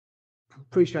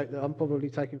 Appreciate that I'm probably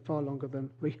taking far longer than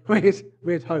we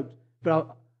had hoped,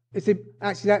 but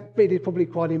actually that bit is probably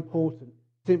quite important,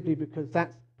 simply because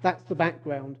that's the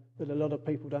background that a lot of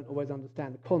people don't always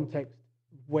understand, the context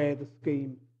of where the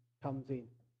scheme comes in.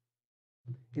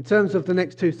 In terms of the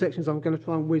next two sections, I'm going to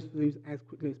try and whiz through these as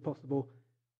quickly as possible.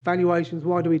 Valuations,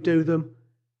 why do we do them?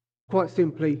 Quite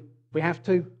simply, we have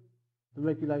to. The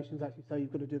regulations actually say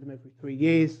you've got to do them every 3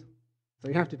 years, so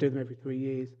you have to do them every 3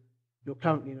 years. You're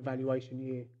currently in evaluation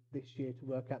year this year to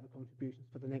work out the contributions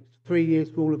for the next 3 years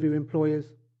for all of your employers.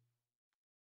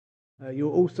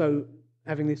 You're also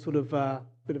having this sort of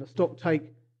bit of a stock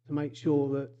take to make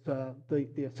sure that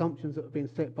the assumptions that have been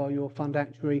set by your fund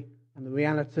actuary and the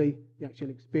reality, the actual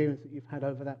experience that you've had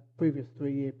over that previous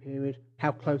 3-year period,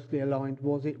 how closely aligned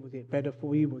was it? Was it better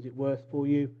for you? Was it worse for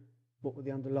you? What were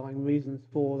the underlying reasons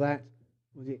for that?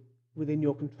 Was it within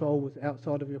your control? Was it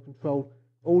outside of your control?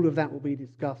 All of that will be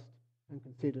discussed and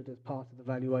considered as part of the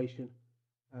valuation.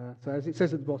 So as it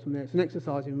says at the bottom there, it's an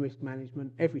exercise in risk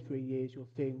management. Every 3 years you're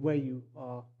seeing where you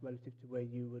are relative to where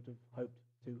you would have hoped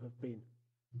to have been.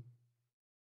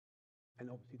 And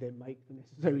obviously then make the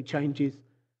necessary changes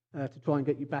to try and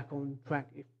get you back on track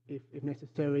if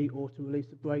necessary, or to release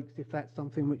the brakes if that's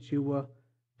something which you were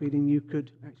feeling you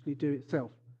could actually do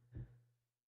itself.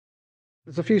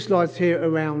 There's a few slides here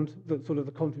around the sort of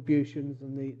the contributions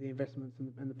and the investments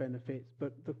and the benefits,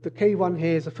 but the key one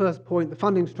here is the first point, the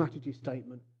funding strategy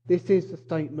statement. This is the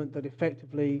statement that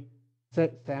effectively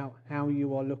sets out how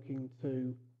you are looking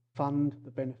to fund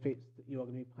the benefits that you are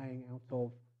going to be paying out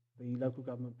of the local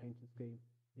government pension scheme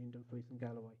in Dumfries and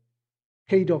Galloway.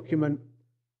 Key document,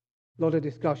 a lot of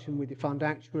discussion with the fund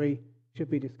actuary, should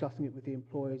be discussing it with the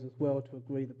employers as well to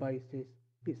agree the basis.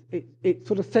 It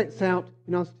sort of sets out,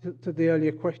 in answer to the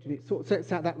earlier question, it sort of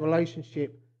sets out that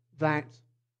relationship that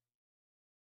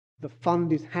the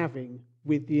fund is having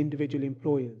with the individual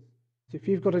employers. So if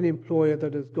you've got an employer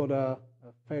that has got a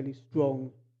fairly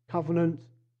strong covenant,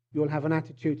 you'll have an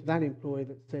attitude to that employer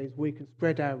that says we can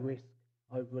spread our risk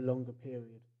over a longer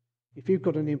period. If you've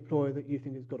got an employer that you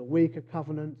think has got a weaker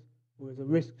covenant or is a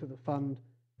risk to the fund,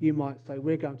 you might say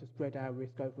we're going to spread our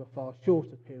risk over a far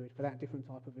shorter period for that different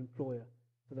type of employer.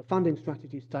 So the funding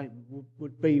strategy statement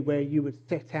would be where you would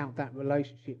set out that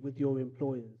relationship with your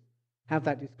employers, have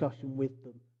that discussion with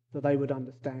them so they would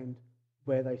understand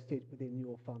where they sit within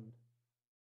your fund.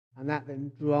 And that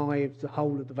then drives the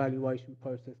whole of the valuation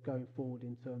process going forward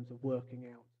in terms of working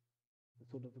out the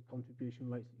sort of the contribution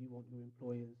rates that you want your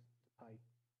employers to pay.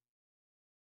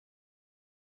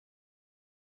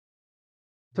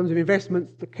 In terms of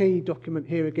investments, the key document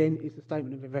here again is the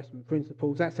statement of investment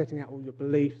principles. That's setting out all your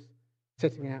beliefs,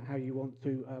 setting out how you want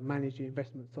to manage the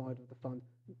investment side of the fund.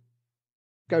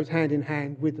 Goes hand in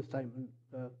hand with the statement,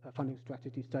 funding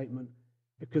strategy statement,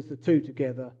 because the two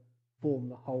together form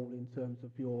the whole in terms of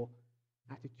your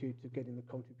attitude to getting the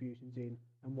contributions in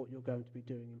and what you're going to be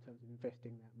doing in terms of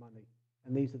investing that money.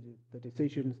 And these are the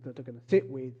decisions that are going to sit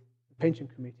with the pension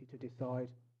committee to decide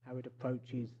how it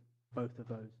approaches both of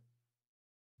those.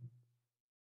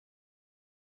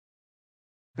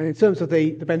 And in terms of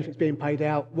the benefits being paid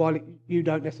out, while you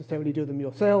don't necessarily do them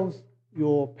yourselves,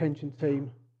 your pension team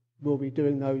will be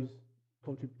doing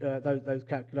those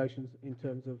calculations in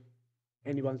terms of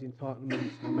anyone's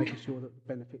entitlements and making sure that the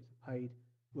benefits are paid,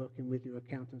 working with your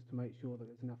accountants to make sure that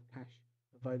there's enough cash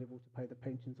available to pay the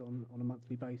pensions on a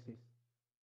monthly basis.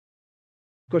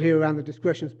 Got here around the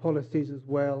discretions policies as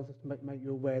well, just to make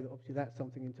you aware that obviously that's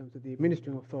something in terms of the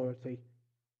administering authority.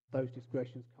 Those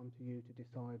discretions come to you to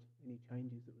decide any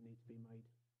changes that will need to be made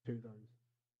to those.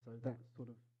 So that's sort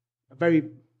of a very,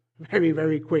 very,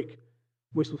 very quick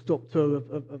whistle-stop tour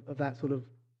of that sort of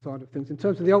side of things. In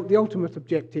terms of the ultimate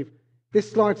objective, this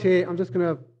slide here, I'm just going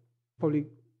to probably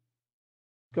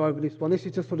go over this one. This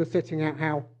is just sort of setting out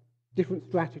how different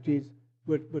strategies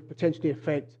would potentially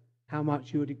affect how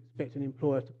much you would expect an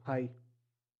employer to pay.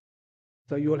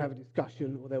 So you'll have a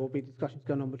discussion, or there will be discussions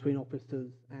going on between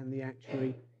officers and the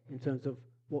actuary in terms of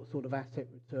what sort of asset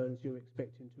returns you're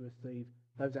expecting to receive.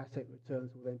 Those asset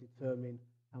returns will then determine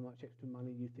how much extra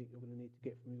money you think you're going to need to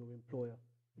get from your employer.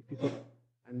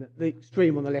 And the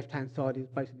extreme on the left-hand side is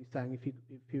basically saying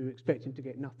if you're expecting to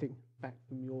get nothing back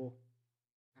from your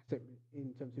asset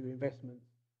in terms of your investments,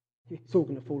 it's all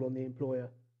going to fall on the employer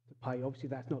to pay. Obviously,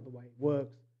 that's not the way it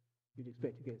works. You'd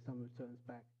expect to get some returns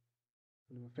back,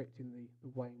 and affecting the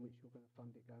way in which you're going to fund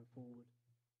it going forward.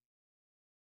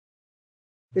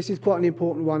 This is quite an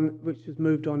important one, which has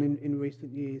moved on in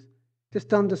recent years.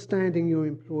 Just understanding your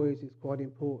employers is quite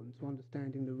important, so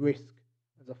understanding the risk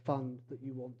as a fund that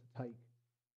you want to take.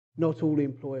 Not all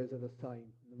employers are the same.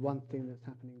 The one thing that's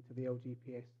happening to the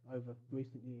LGPS over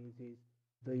recent years is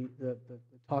the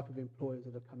type of employers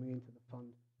that are coming into the fund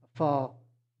are far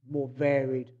more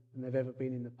varied than they've ever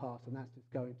been in the past, and that's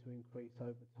just going to increase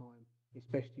over time,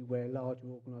 especially where larger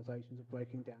organisations are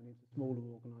breaking down into smaller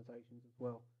organisations as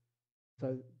well.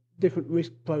 So different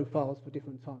risk profiles for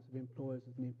different types of employers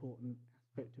is an important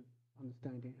aspect of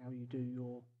understanding how you do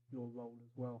your role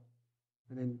as well.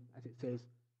 And then, as it says,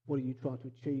 what are you trying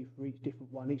to achieve for each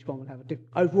different one? Each one will have a different...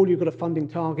 Overall, you've got a funding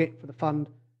target for the fund,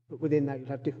 but within that, you'll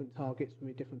have different targets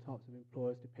from different types of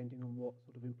employers, depending on what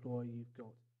sort of employer you've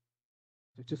got.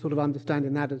 So just sort of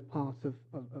understanding that as part of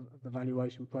the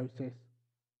valuation process.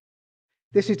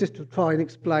 This is just to try and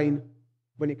explain,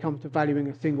 when it comes to valuing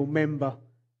a single member,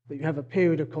 that you have a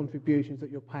period of contributions that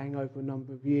you're paying over a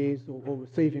number of years or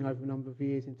receiving over a number of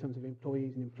years in terms of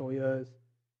employees and employers.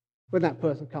 When that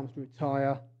person comes to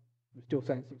retire, we're still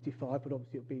saying 65, but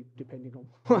obviously it'll be depending on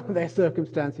what their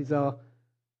circumstances are.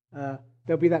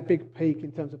 There'll be that big peak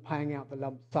in terms of paying out the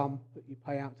lump sum that you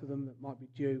pay out to them that might be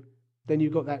due. Then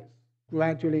you've got that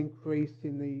gradual increase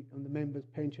on the member's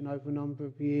pension over a number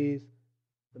of years.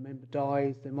 The member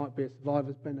dies, there might be a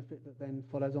survivor's benefit that then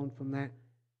follows on from that.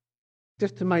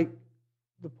 Just to make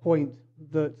the point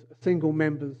that a single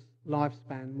member's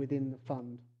lifespan within the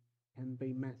fund can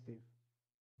be massive.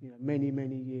 You know, many,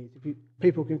 many years.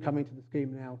 People can come into the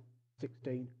scheme now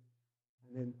 16,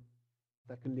 and then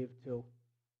they can live till,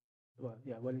 well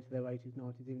into their 80s,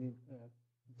 90s, even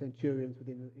centurions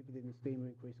within the scheme are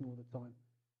increasing all the time.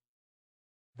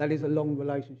 That is a long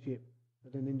relationship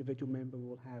that an individual member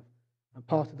will have. And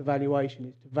part of the valuation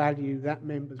is to value that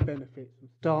member's benefits from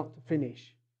start to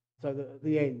finish, so that at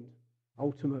the end,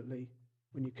 ultimately,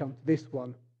 when you come to this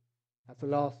one, as the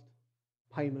last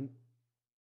payment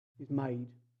is made,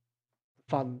 the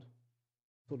fund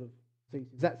sort of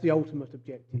ceases. That's the ultimate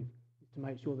objective, is to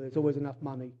make sure there's always enough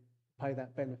money to pay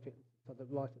that benefit, so that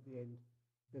right at the end,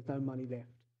 there's no money left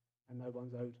and no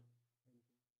one's owed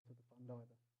to the fund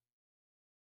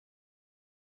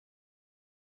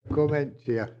either. Comment,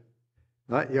 Chair.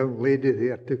 That young lady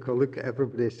there took a look at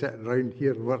everybody sitting around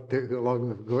here and worked out how long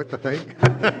they've got, I think.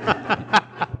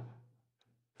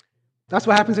 That's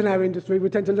what happens in our industry. We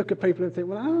tend to look at people and think,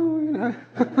 well, oh, you know.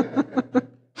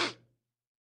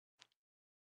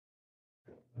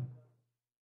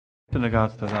 In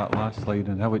regards to that last slide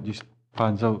and how it just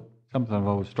pans out, something I've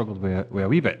always struggled with a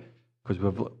wee bit, because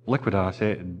we've liquid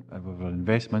asset and we've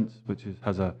investments, which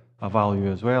has a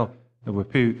value as well. And we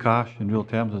pay out cash in real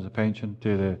terms as a pension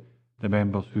to the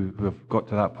members who have got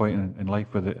to that point in life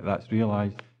where that's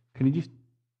realised. Can you just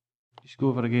go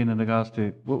over again in regards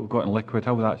to what we've got in liquid,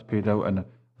 how that's paid out, and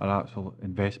our actual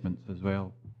investments as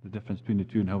well, the difference between the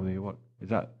two and how they work? Is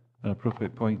that an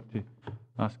appropriate point to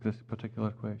ask this particular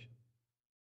question?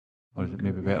 Or is it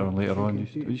maybe better on later on?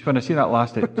 Just when I see that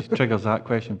last, it just triggers that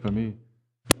question for me.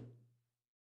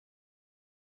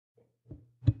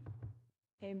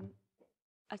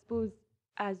 I suppose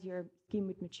as your scheme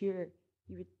would mature,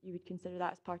 you would consider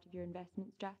that as part of your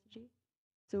investment strategy.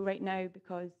 So right now,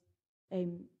 because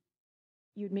you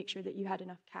would make sure that you had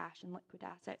enough cash and liquid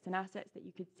assets and assets that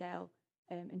you could sell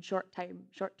in short term,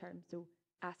 so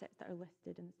assets that are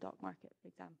listed in the stock market, for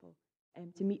example,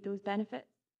 to meet those benefits.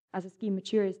 As a scheme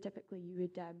matures, typically you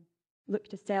would look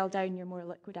to sell down your more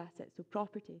liquid assets, so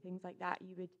property, things like that.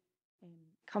 You would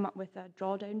come up with a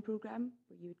drawdown program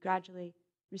where you would gradually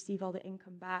receive all the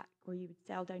income back, or you would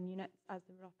sell down units as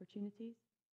there were opportunities.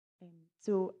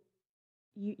 So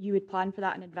you would plan for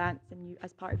that in advance, and you,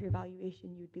 as part of your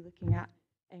valuation, you would be looking at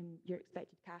your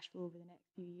expected cash flow over the next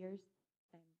few years.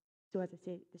 So as I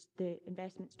say, the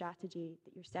investment strategy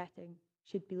that you're setting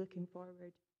should be looking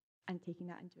forward and taking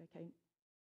that into account.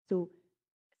 So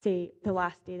say the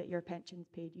last day that your pension's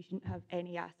paid, you shouldn't have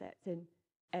any assets in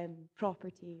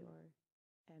property or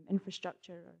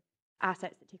infrastructure or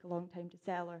assets that take a long time to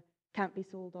sell or can't be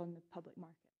sold on the public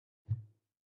market.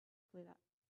 Hopefully that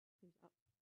clears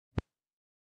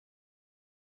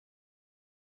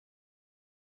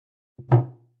it up.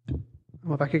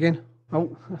 Am I back again?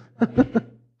 Oh.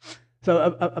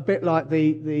 So a bit like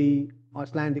the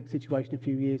Icelandic situation a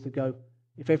few years ago,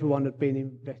 if everyone had been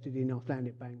invested in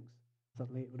Icelandic banks,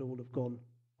 suddenly it would all have gone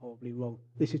horribly wrong.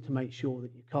 This is to make sure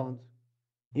that you can't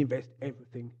invest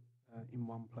everything in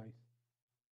one place.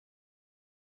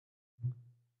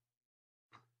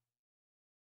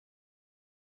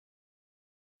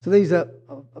 So these are,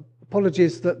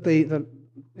 apologies that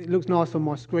it looks nice on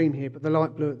my screen here, but the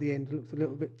light blue at the end looks a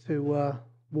little bit too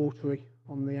watery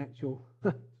on the actual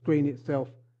screen itself.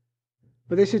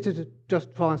 But this is to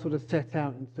just try and sort of set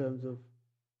out in terms of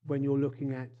when you're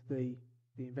looking at the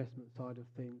investment side of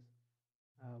things,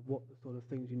 what the sort of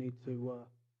things you need to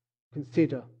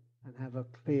consider and have a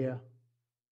clear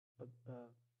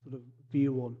sort of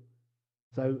view on.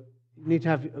 So you need to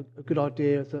have a good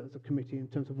idea as a committee in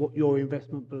terms of what your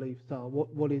investment beliefs are.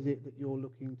 What is it that you're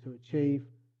looking to achieve,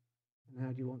 and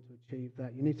how do you want to achieve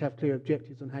that? You need to have clear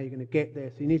objectives on how you're going to get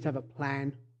there. So you need to have a plan.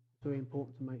 It's very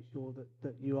important to make sure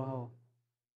that you are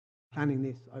planning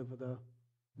this over the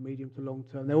medium to long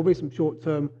term. There will be some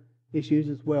short-term issues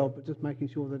as well, but just making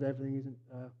sure that everything isn't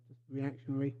just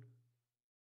reactionary.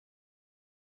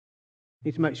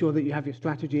 You need to make sure that you have your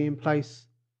strategy in place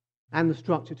and the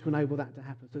structure to enable that to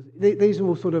happen. So these are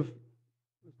all sort of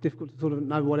difficult to sort of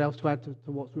know what else to add to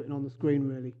what's written on the screen,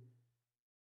 really.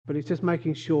 But it's just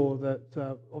making sure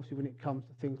that, obviously, when it comes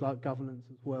to things like governance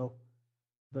as well,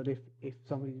 that if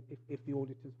the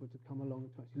auditors were to come along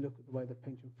to actually look at the way the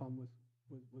pension fund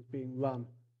was being run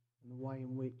and the way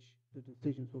in which the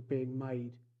decisions were being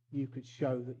made, you could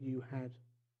show that you had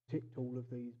ticked all of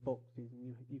these boxes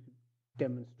and you could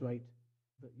demonstrate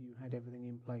that you had everything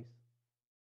in place.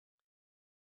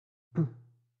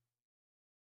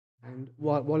 And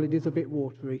while it is a bit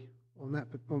watery on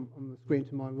the screen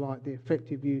to my right, the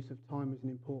effective use of time is an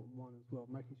important one as well,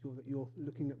 making sure that you're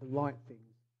looking at the right things,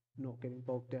 not getting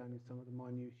bogged down in some of the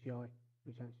minutiae,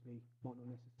 which actually might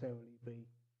not necessarily be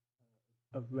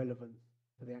of relevance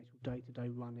to the actual day-to-day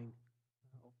running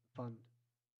of the fund.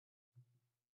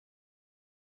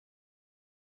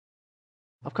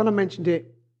 I've kind of mentioned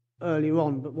it earlier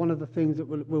on, but one of the things that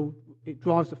it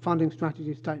drives the funding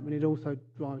strategy statement, it also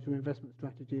drives your investment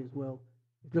strategy as well.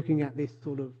 It's looking at this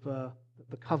sort of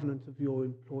the covenant of your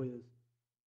employers.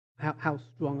 How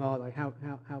strong are they? How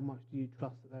much do you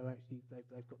trust that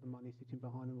they've got the money sitting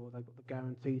behind them, or they've got the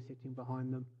guarantee sitting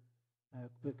behind them?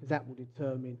 Because that will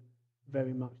determine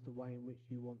very much the way in which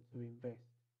you want to invest.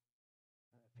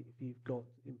 If you've got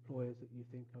employers that you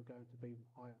think are going to be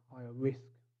higher risk,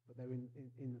 but they're in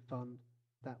the fund,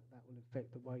 that will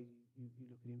affect the way you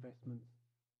look at investments.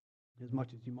 As much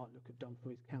as you might look at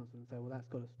Dumfries Council and say, well, that's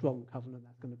got a strong covenant,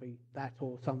 that's going to be that,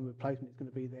 or some replacement is going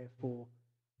to be there for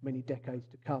many decades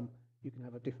to come, you can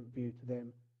have a different view to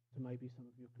them to maybe some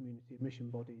of your community admission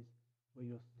bodies where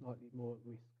you're slightly more at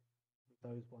risk with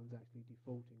those ones actually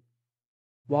defaulting.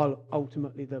 While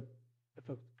ultimately, if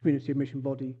a community admission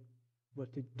body were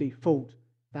to default,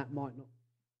 that might not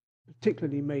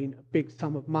particularly mean a big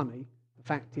sum of money. The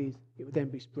fact is, it would then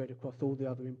be spread across all the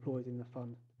other employees in the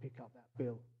fund to pick up that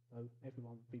bill. So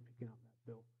everyone would be picking up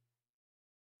that bill.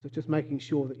 So just making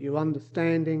sure that you're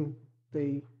understanding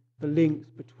the links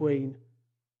between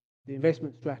the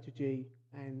investment strategy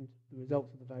and the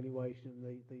results of the valuation,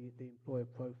 the employer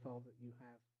profile that you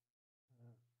have.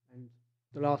 And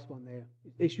the last one there,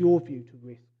 it's your view to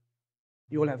risk.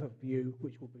 You'll have a view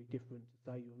which will be different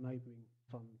to, say, your neighbouring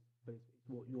funds, but it's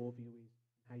what your view is,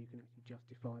 how you can actually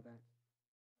justify that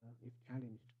if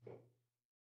challenged.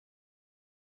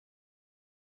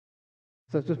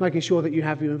 So it's just making sure that you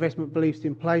have your investment beliefs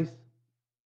in place.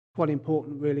 Quite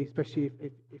important, really, especially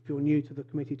if you're new to the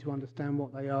committee, to understand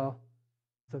what they are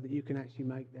so that you can actually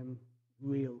make them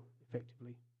real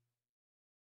effectively.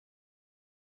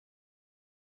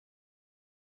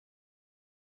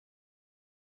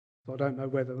 So I don't know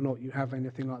whether or not you have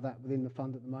anything like that within the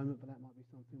fund at the moment, but that might be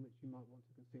something which you might want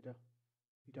to consider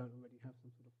if you don't already have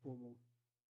some sort of formal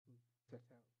set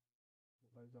out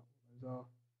what those are.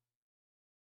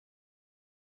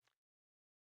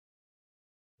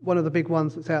 One of the big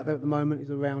ones that's out there at the moment is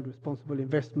around responsible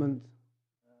investment.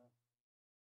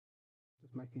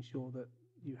 Just making sure that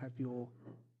you have your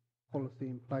policy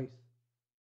in place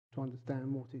to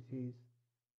understand what it is.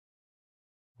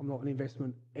 I'm not an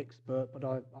investment expert, but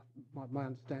my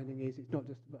understanding is it's not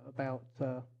just about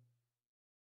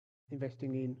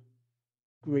investing in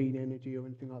green energy or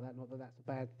anything like that. Not that that's a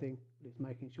bad thing, but it's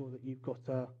making sure that you've got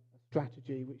a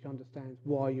strategy which understands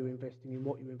why you're investing in,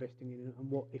 what you're investing in, and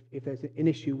what if there's an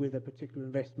issue with a particular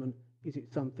investment, is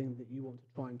it something that you want to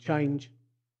try and change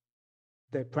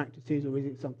their practices, or is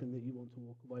it something that you want to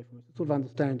walk away from? It's a sort of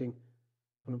understanding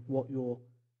kind of what your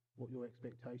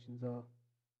expectations are.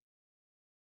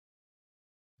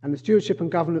 And the stewardship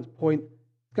and governance point,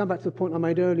 going back to the point I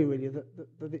made earlier, really, that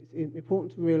it's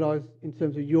important to realise in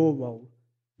terms of your role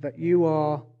that you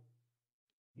are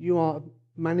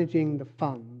managing the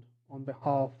fund on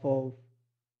behalf of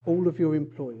all of your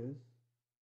employers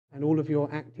and all of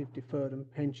your active, deferred and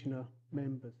pensioner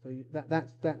members. So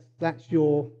that's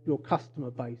your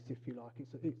customer base, if you like.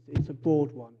 It's a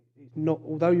broad one. It's not,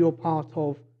 although you're part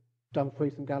of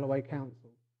Dumfries and Galloway Council,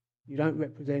 you don't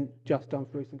represent just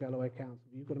Dumfries and Galloway Council.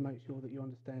 You've got to make sure that you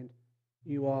understand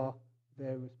you are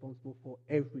there responsible for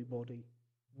everybody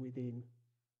within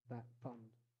that fund.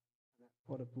 And that's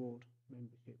quite a broad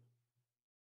membership.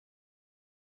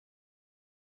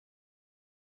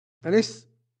 And this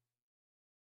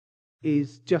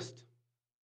is just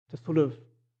to sort of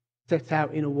set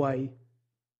out in a way,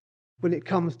 when it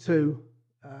comes to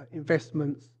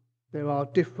investments, there are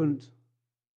different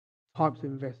types of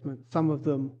investments. Some of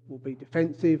them will be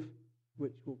defensive,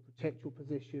 which will protect your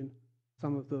position.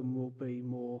 Some of them will be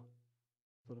more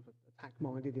sort of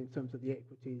attack-minded in terms of the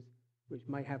equities, which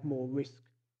may have more risk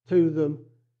to them.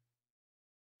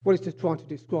 What it's just trying to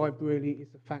describe really is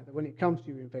the fact that when it comes to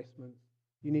your investments,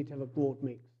 you need to have a broad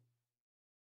mix.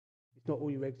 It's not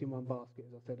all your eggs in one basket,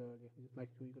 as I said earlier. You just make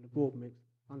sure you've got a broad mix,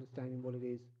 understanding what it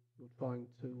is you're trying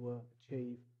to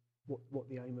achieve, what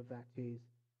the aim of that is,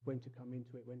 when to come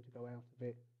into it, when to go out of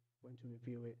it, when to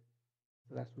review it.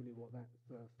 So that's really what that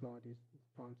slide is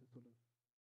trying to sort of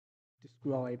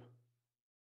describe.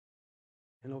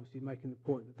 And obviously making the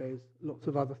point that there's lots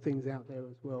of other things out there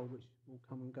as well which will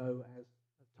come and go as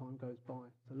time goes by.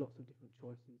 So lots of different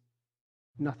choices.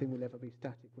 Nothing will ever be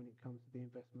static when it comes to the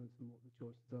investments and what the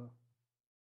choices are.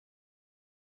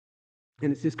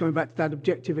 And it's just going back to that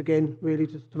objective again, really,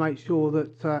 just to make sure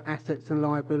that assets and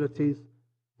liabilities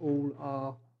all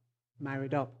are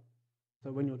married up.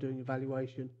 So when you're doing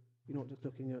evaluation, you're not just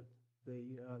looking at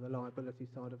the liability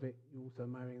side of it, you're also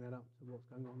marrying that up to what's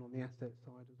going on the asset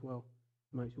side as well,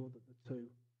 to make sure that the two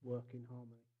work in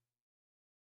harmony.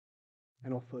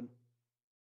 And often,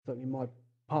 certainly in my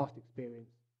past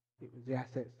experience, it was the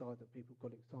asset side that people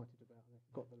got excited about. They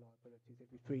forgot the liabilities.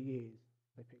 Every 3 years,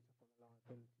 they picked up on the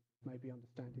liabilities. Maybe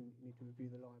understanding that you need to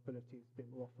review the liabilities a bit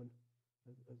more often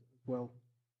as well.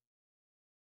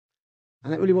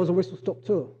 And that really was a whistle-stop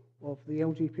tour of the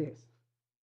LGPS.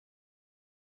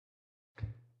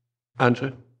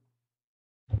 Andrew?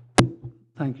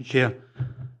 Thank you, Chair.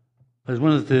 As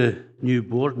one of the new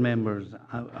board members,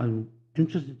 I'm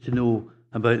interested to know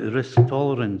about the risk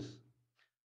tolerance.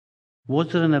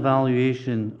 Was there an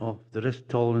evaluation of the risk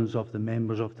tolerance of the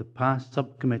members of the past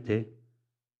subcommittee,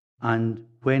 and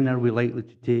when are we likely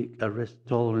to take a risk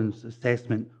tolerance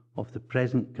assessment of the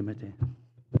present committee?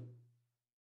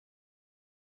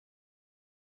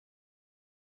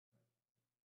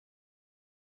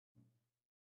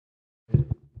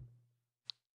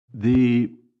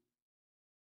 The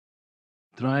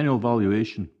triennial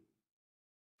valuation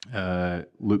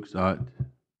looks at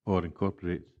or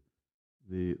incorporates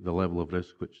the level of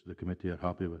risk which the committee are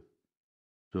happy with.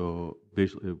 So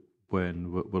basically,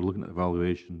 when we're looking at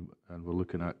evaluation and we're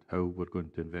looking at how we're going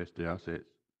to invest the assets,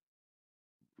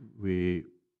 we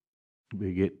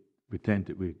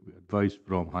advise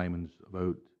from Hymans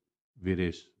about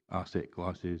various asset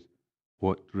classes,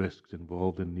 what risks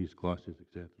involved in these classes,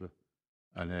 etc.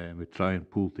 And then we try and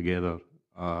pull together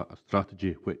a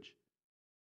strategy which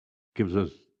gives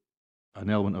us an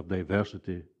element of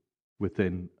diversity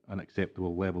within an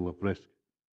acceptable level of risk.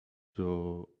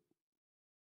 So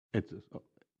it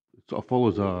sort of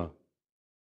follows a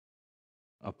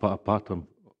pattern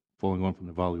following on from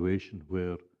the valuation,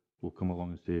 where we'll come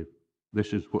along and say,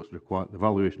 this is what's required. The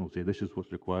valuation will say, this is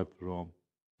what's required from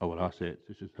our assets.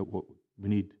 This is what we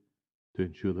need to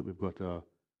ensure that we've got a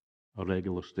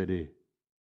regular, steady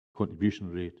contribution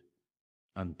rate.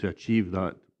 And to achieve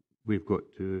that, we've got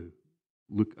to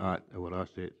look at our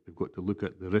assets. We've got to look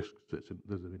at the risks.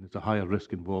 There's a higher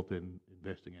risk involved in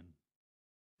investing in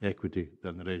equity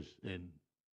than there is in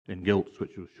gilts,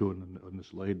 which was shown on the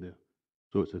slide there.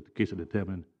 So it's a case of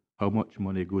determining how much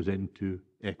money goes into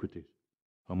equities,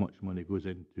 how much money goes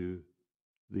into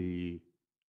the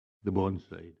bond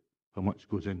side, how much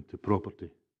goes into property.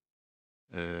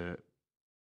 To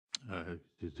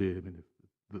say, I mean,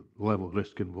 the level of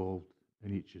risk involved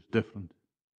in each is different.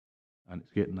 and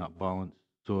it's getting that balance.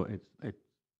 So it's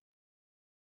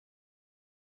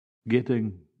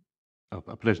getting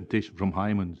a presentation from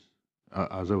Hyman's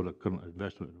as our current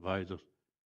investment advisors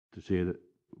to say that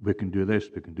we can do this,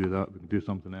 we can do that, we can do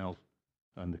something else,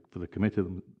 and for the committee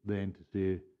then to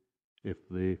say if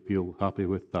they feel happy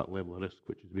with that level of risk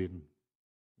which is being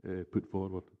put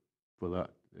forward for that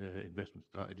investment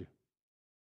strategy.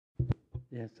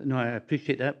 Yes, no, I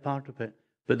appreciate that part of it,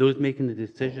 but those making the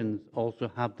decisions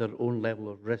also have their own level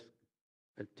of risk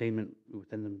attainment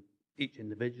within them, each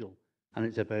individual, and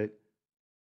it's about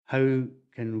how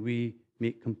can we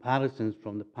make comparisons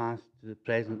from the past to the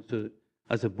present, so that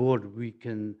as a board we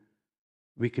can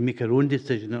make our own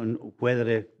decision on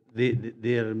whether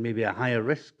they're maybe a higher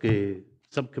risk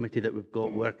subcommittee that we've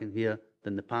got working here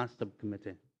than the past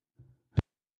subcommittee.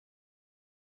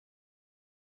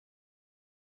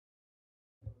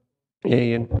 Yeah,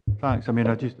 Ian. Thanks. I mean,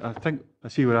 I think I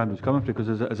see where Andrew's coming from,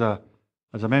 because as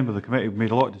a member of the committee, we've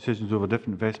made a lot of decisions over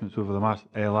different investments over the last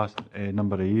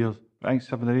number of years. I think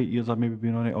 7 or 8 years I've maybe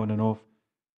been on it on and off.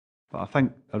 But I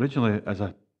think originally,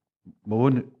 my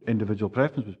own individual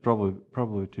preference was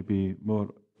probably to be more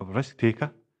of a risk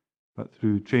taker, but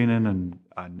through training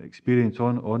and experience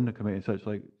on the committee and such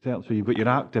like. So you've got your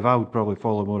active. I would probably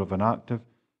follow more of an active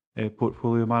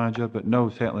portfolio manager, but now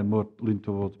certainly more lean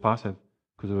towards passive,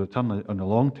 because the return on the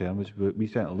long term, which we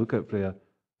certainly look at from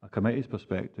a committee's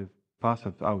perspective,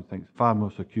 passive I would think is far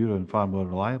more secure and far more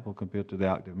reliable compared to the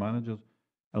active managers,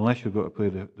 unless you've got to play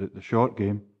the short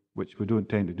game, which we don't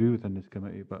tend to do within this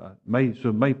committee. But my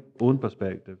own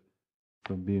perspective,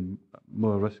 from being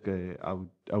more risk, I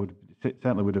would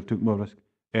certainly would have took more risk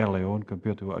early on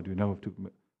compared to what I do now.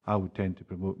 I would tend to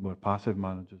promote more passive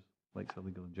managers, like Sir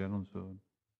Legal and General and so on.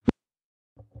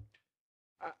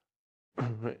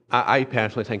 I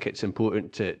personally think it's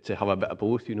important to have a bit of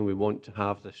both. You know, we want to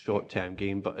have the short-term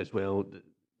gain, but as well,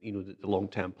 the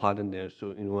long-term planning there.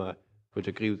 So, I would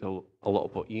agree with a lot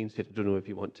of what Ian said. I don't know if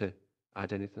you want to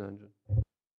add anything,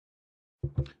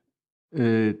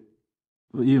 Andrew.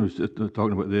 Ian was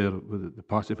talking about there with the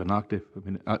passive and active. I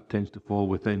mean, that tends to fall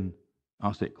within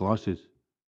asset classes.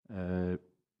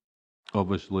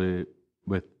 Obviously,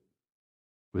 with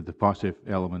the passive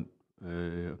element,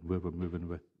 where we're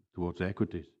moving towards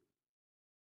equities,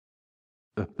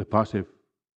 the passive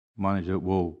manager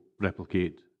will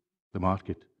replicate the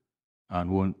market and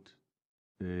won't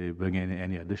bring in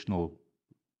any additional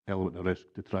element of risk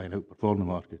to try and outperform the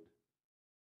market.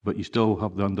 But you still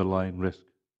have the underlying risk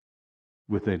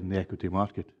within the equity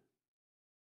market.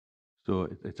 So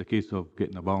it's a case of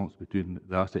getting a balance between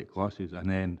the asset classes and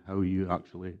then how you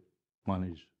actually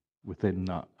manage within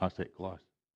that asset class.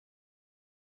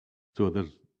 So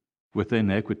within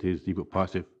equities, you've got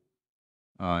passive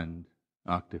and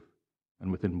active,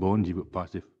 and within bonds, you've got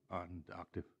passive and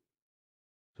active.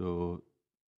 So,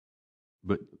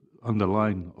 but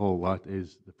underlying all that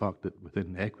is the fact that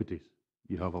within equities,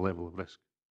 you have a level of risk.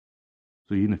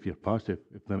 So even if you're passive,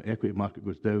 if the equity market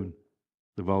goes down,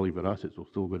 the value of your assets will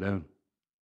still go down.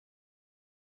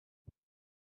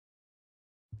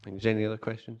 Is there any other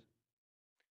questions?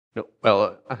 No.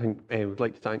 Well, I think we'd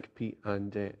like to thank Pete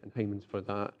and Hymans for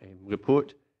that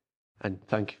report, and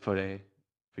thank you for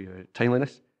your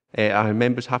timeliness. Are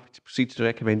members happy to proceed to the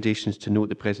recommendations to note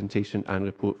the presentation and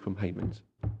report from Hymans?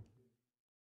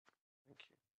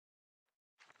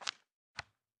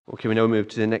 Okay, we now move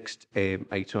to the next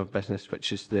item of business,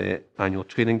 which is the annual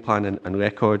training plan and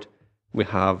record. We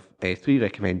have 3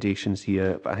 recommendations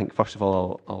here, but I think first of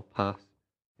all I'll pass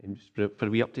just for a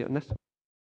wee update on this.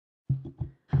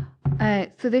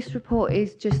 So this report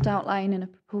is just outlining a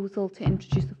proposal to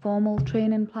introduce a formal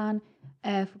training plan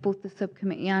for both the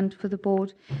subcommittee and for the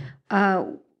board.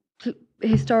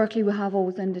 Historically, we have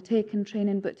always undertaken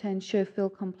training, but to ensure full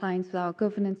compliance with our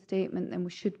governance statement, then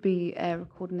we should be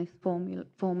recording this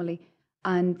formally.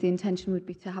 And the intention would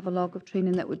be to have a log of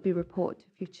training that would be reported to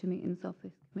future meetings of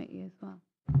this committee as well.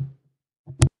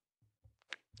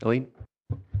 Elaine?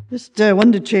 Just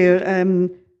wondered, Chair,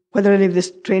 whether any of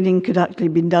this training could actually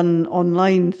be done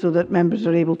online so that members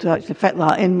are able to actually fit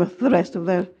that in with the rest of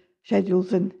their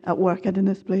schedules and at work and in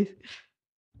this place.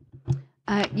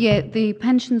 Yeah, the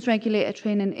pensions regulator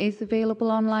training is available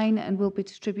online, and we'll be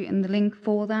distributing the link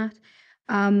for that.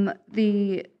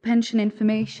 The pension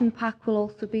information pack will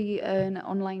also be an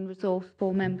online resource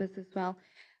for members as well.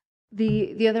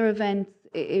 The other events,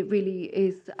 it really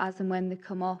is as and when they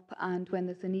come up and when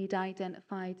there's a need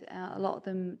identified. A lot of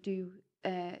them do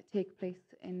take place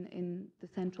in the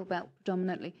Central Belt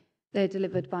predominantly. They're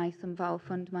delivered by some of our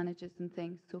fund managers and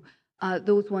things. So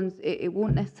Those ones, it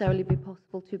won't necessarily be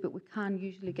possible to, but we can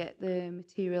usually get the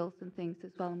materials and things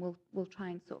as well, and we'll try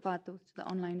and sort of add those to the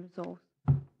online resource.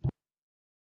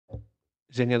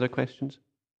 Is there any other questions?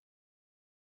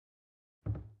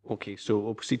 Okay, so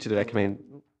we'll proceed to the recommend.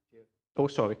 Oh,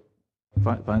 sorry.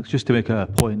 Thanks. Just to make a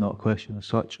point, not a question as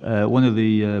such. One of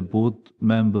the board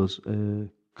members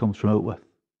comes from out with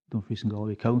Dumfries and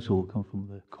Galloway Council, come from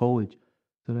the college.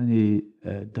 Is there any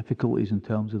difficulties in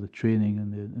terms of the training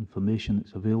and the information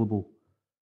that's available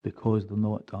because they're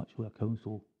not actually a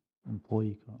council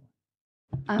employee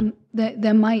currently?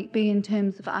 There might be in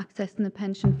terms of accessing the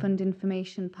pension fund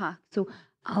information pack. So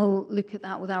I'll look at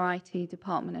that with our IT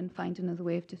department and find another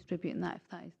way of distributing that if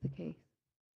that is the case.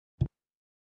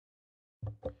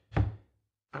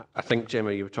 I think,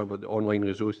 Gemma, you were talking about the online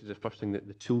resources, the first thing, that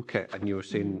the toolkit, and you were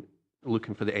saying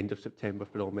looking for the end of September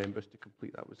for all members to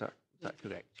complete that. Was that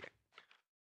correct? Yeah.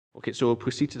 Okay, so we'll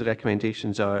proceed to the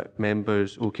recommendations. Are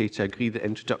members okay to agree the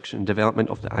introduction and development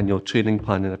of the annual training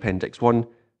plan in Appendix 1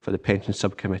 for the Pension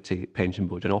Subcommittee, Pension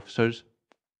Board and Officers?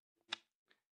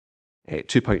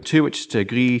 2.2, which is to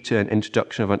agree to an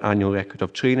introduction of an annual record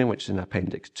of training, which is in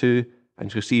Appendix 2, and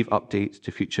to receive updates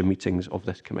to future meetings of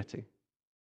this committee.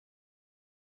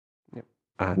 Yep.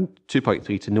 And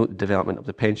 2.3, to note the development of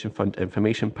the Pension Fund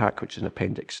Information Pack, which is in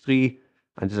Appendix 3,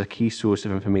 and is a key source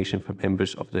of information for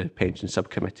members of the Pension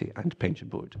Subcommittee and Pension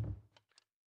Board.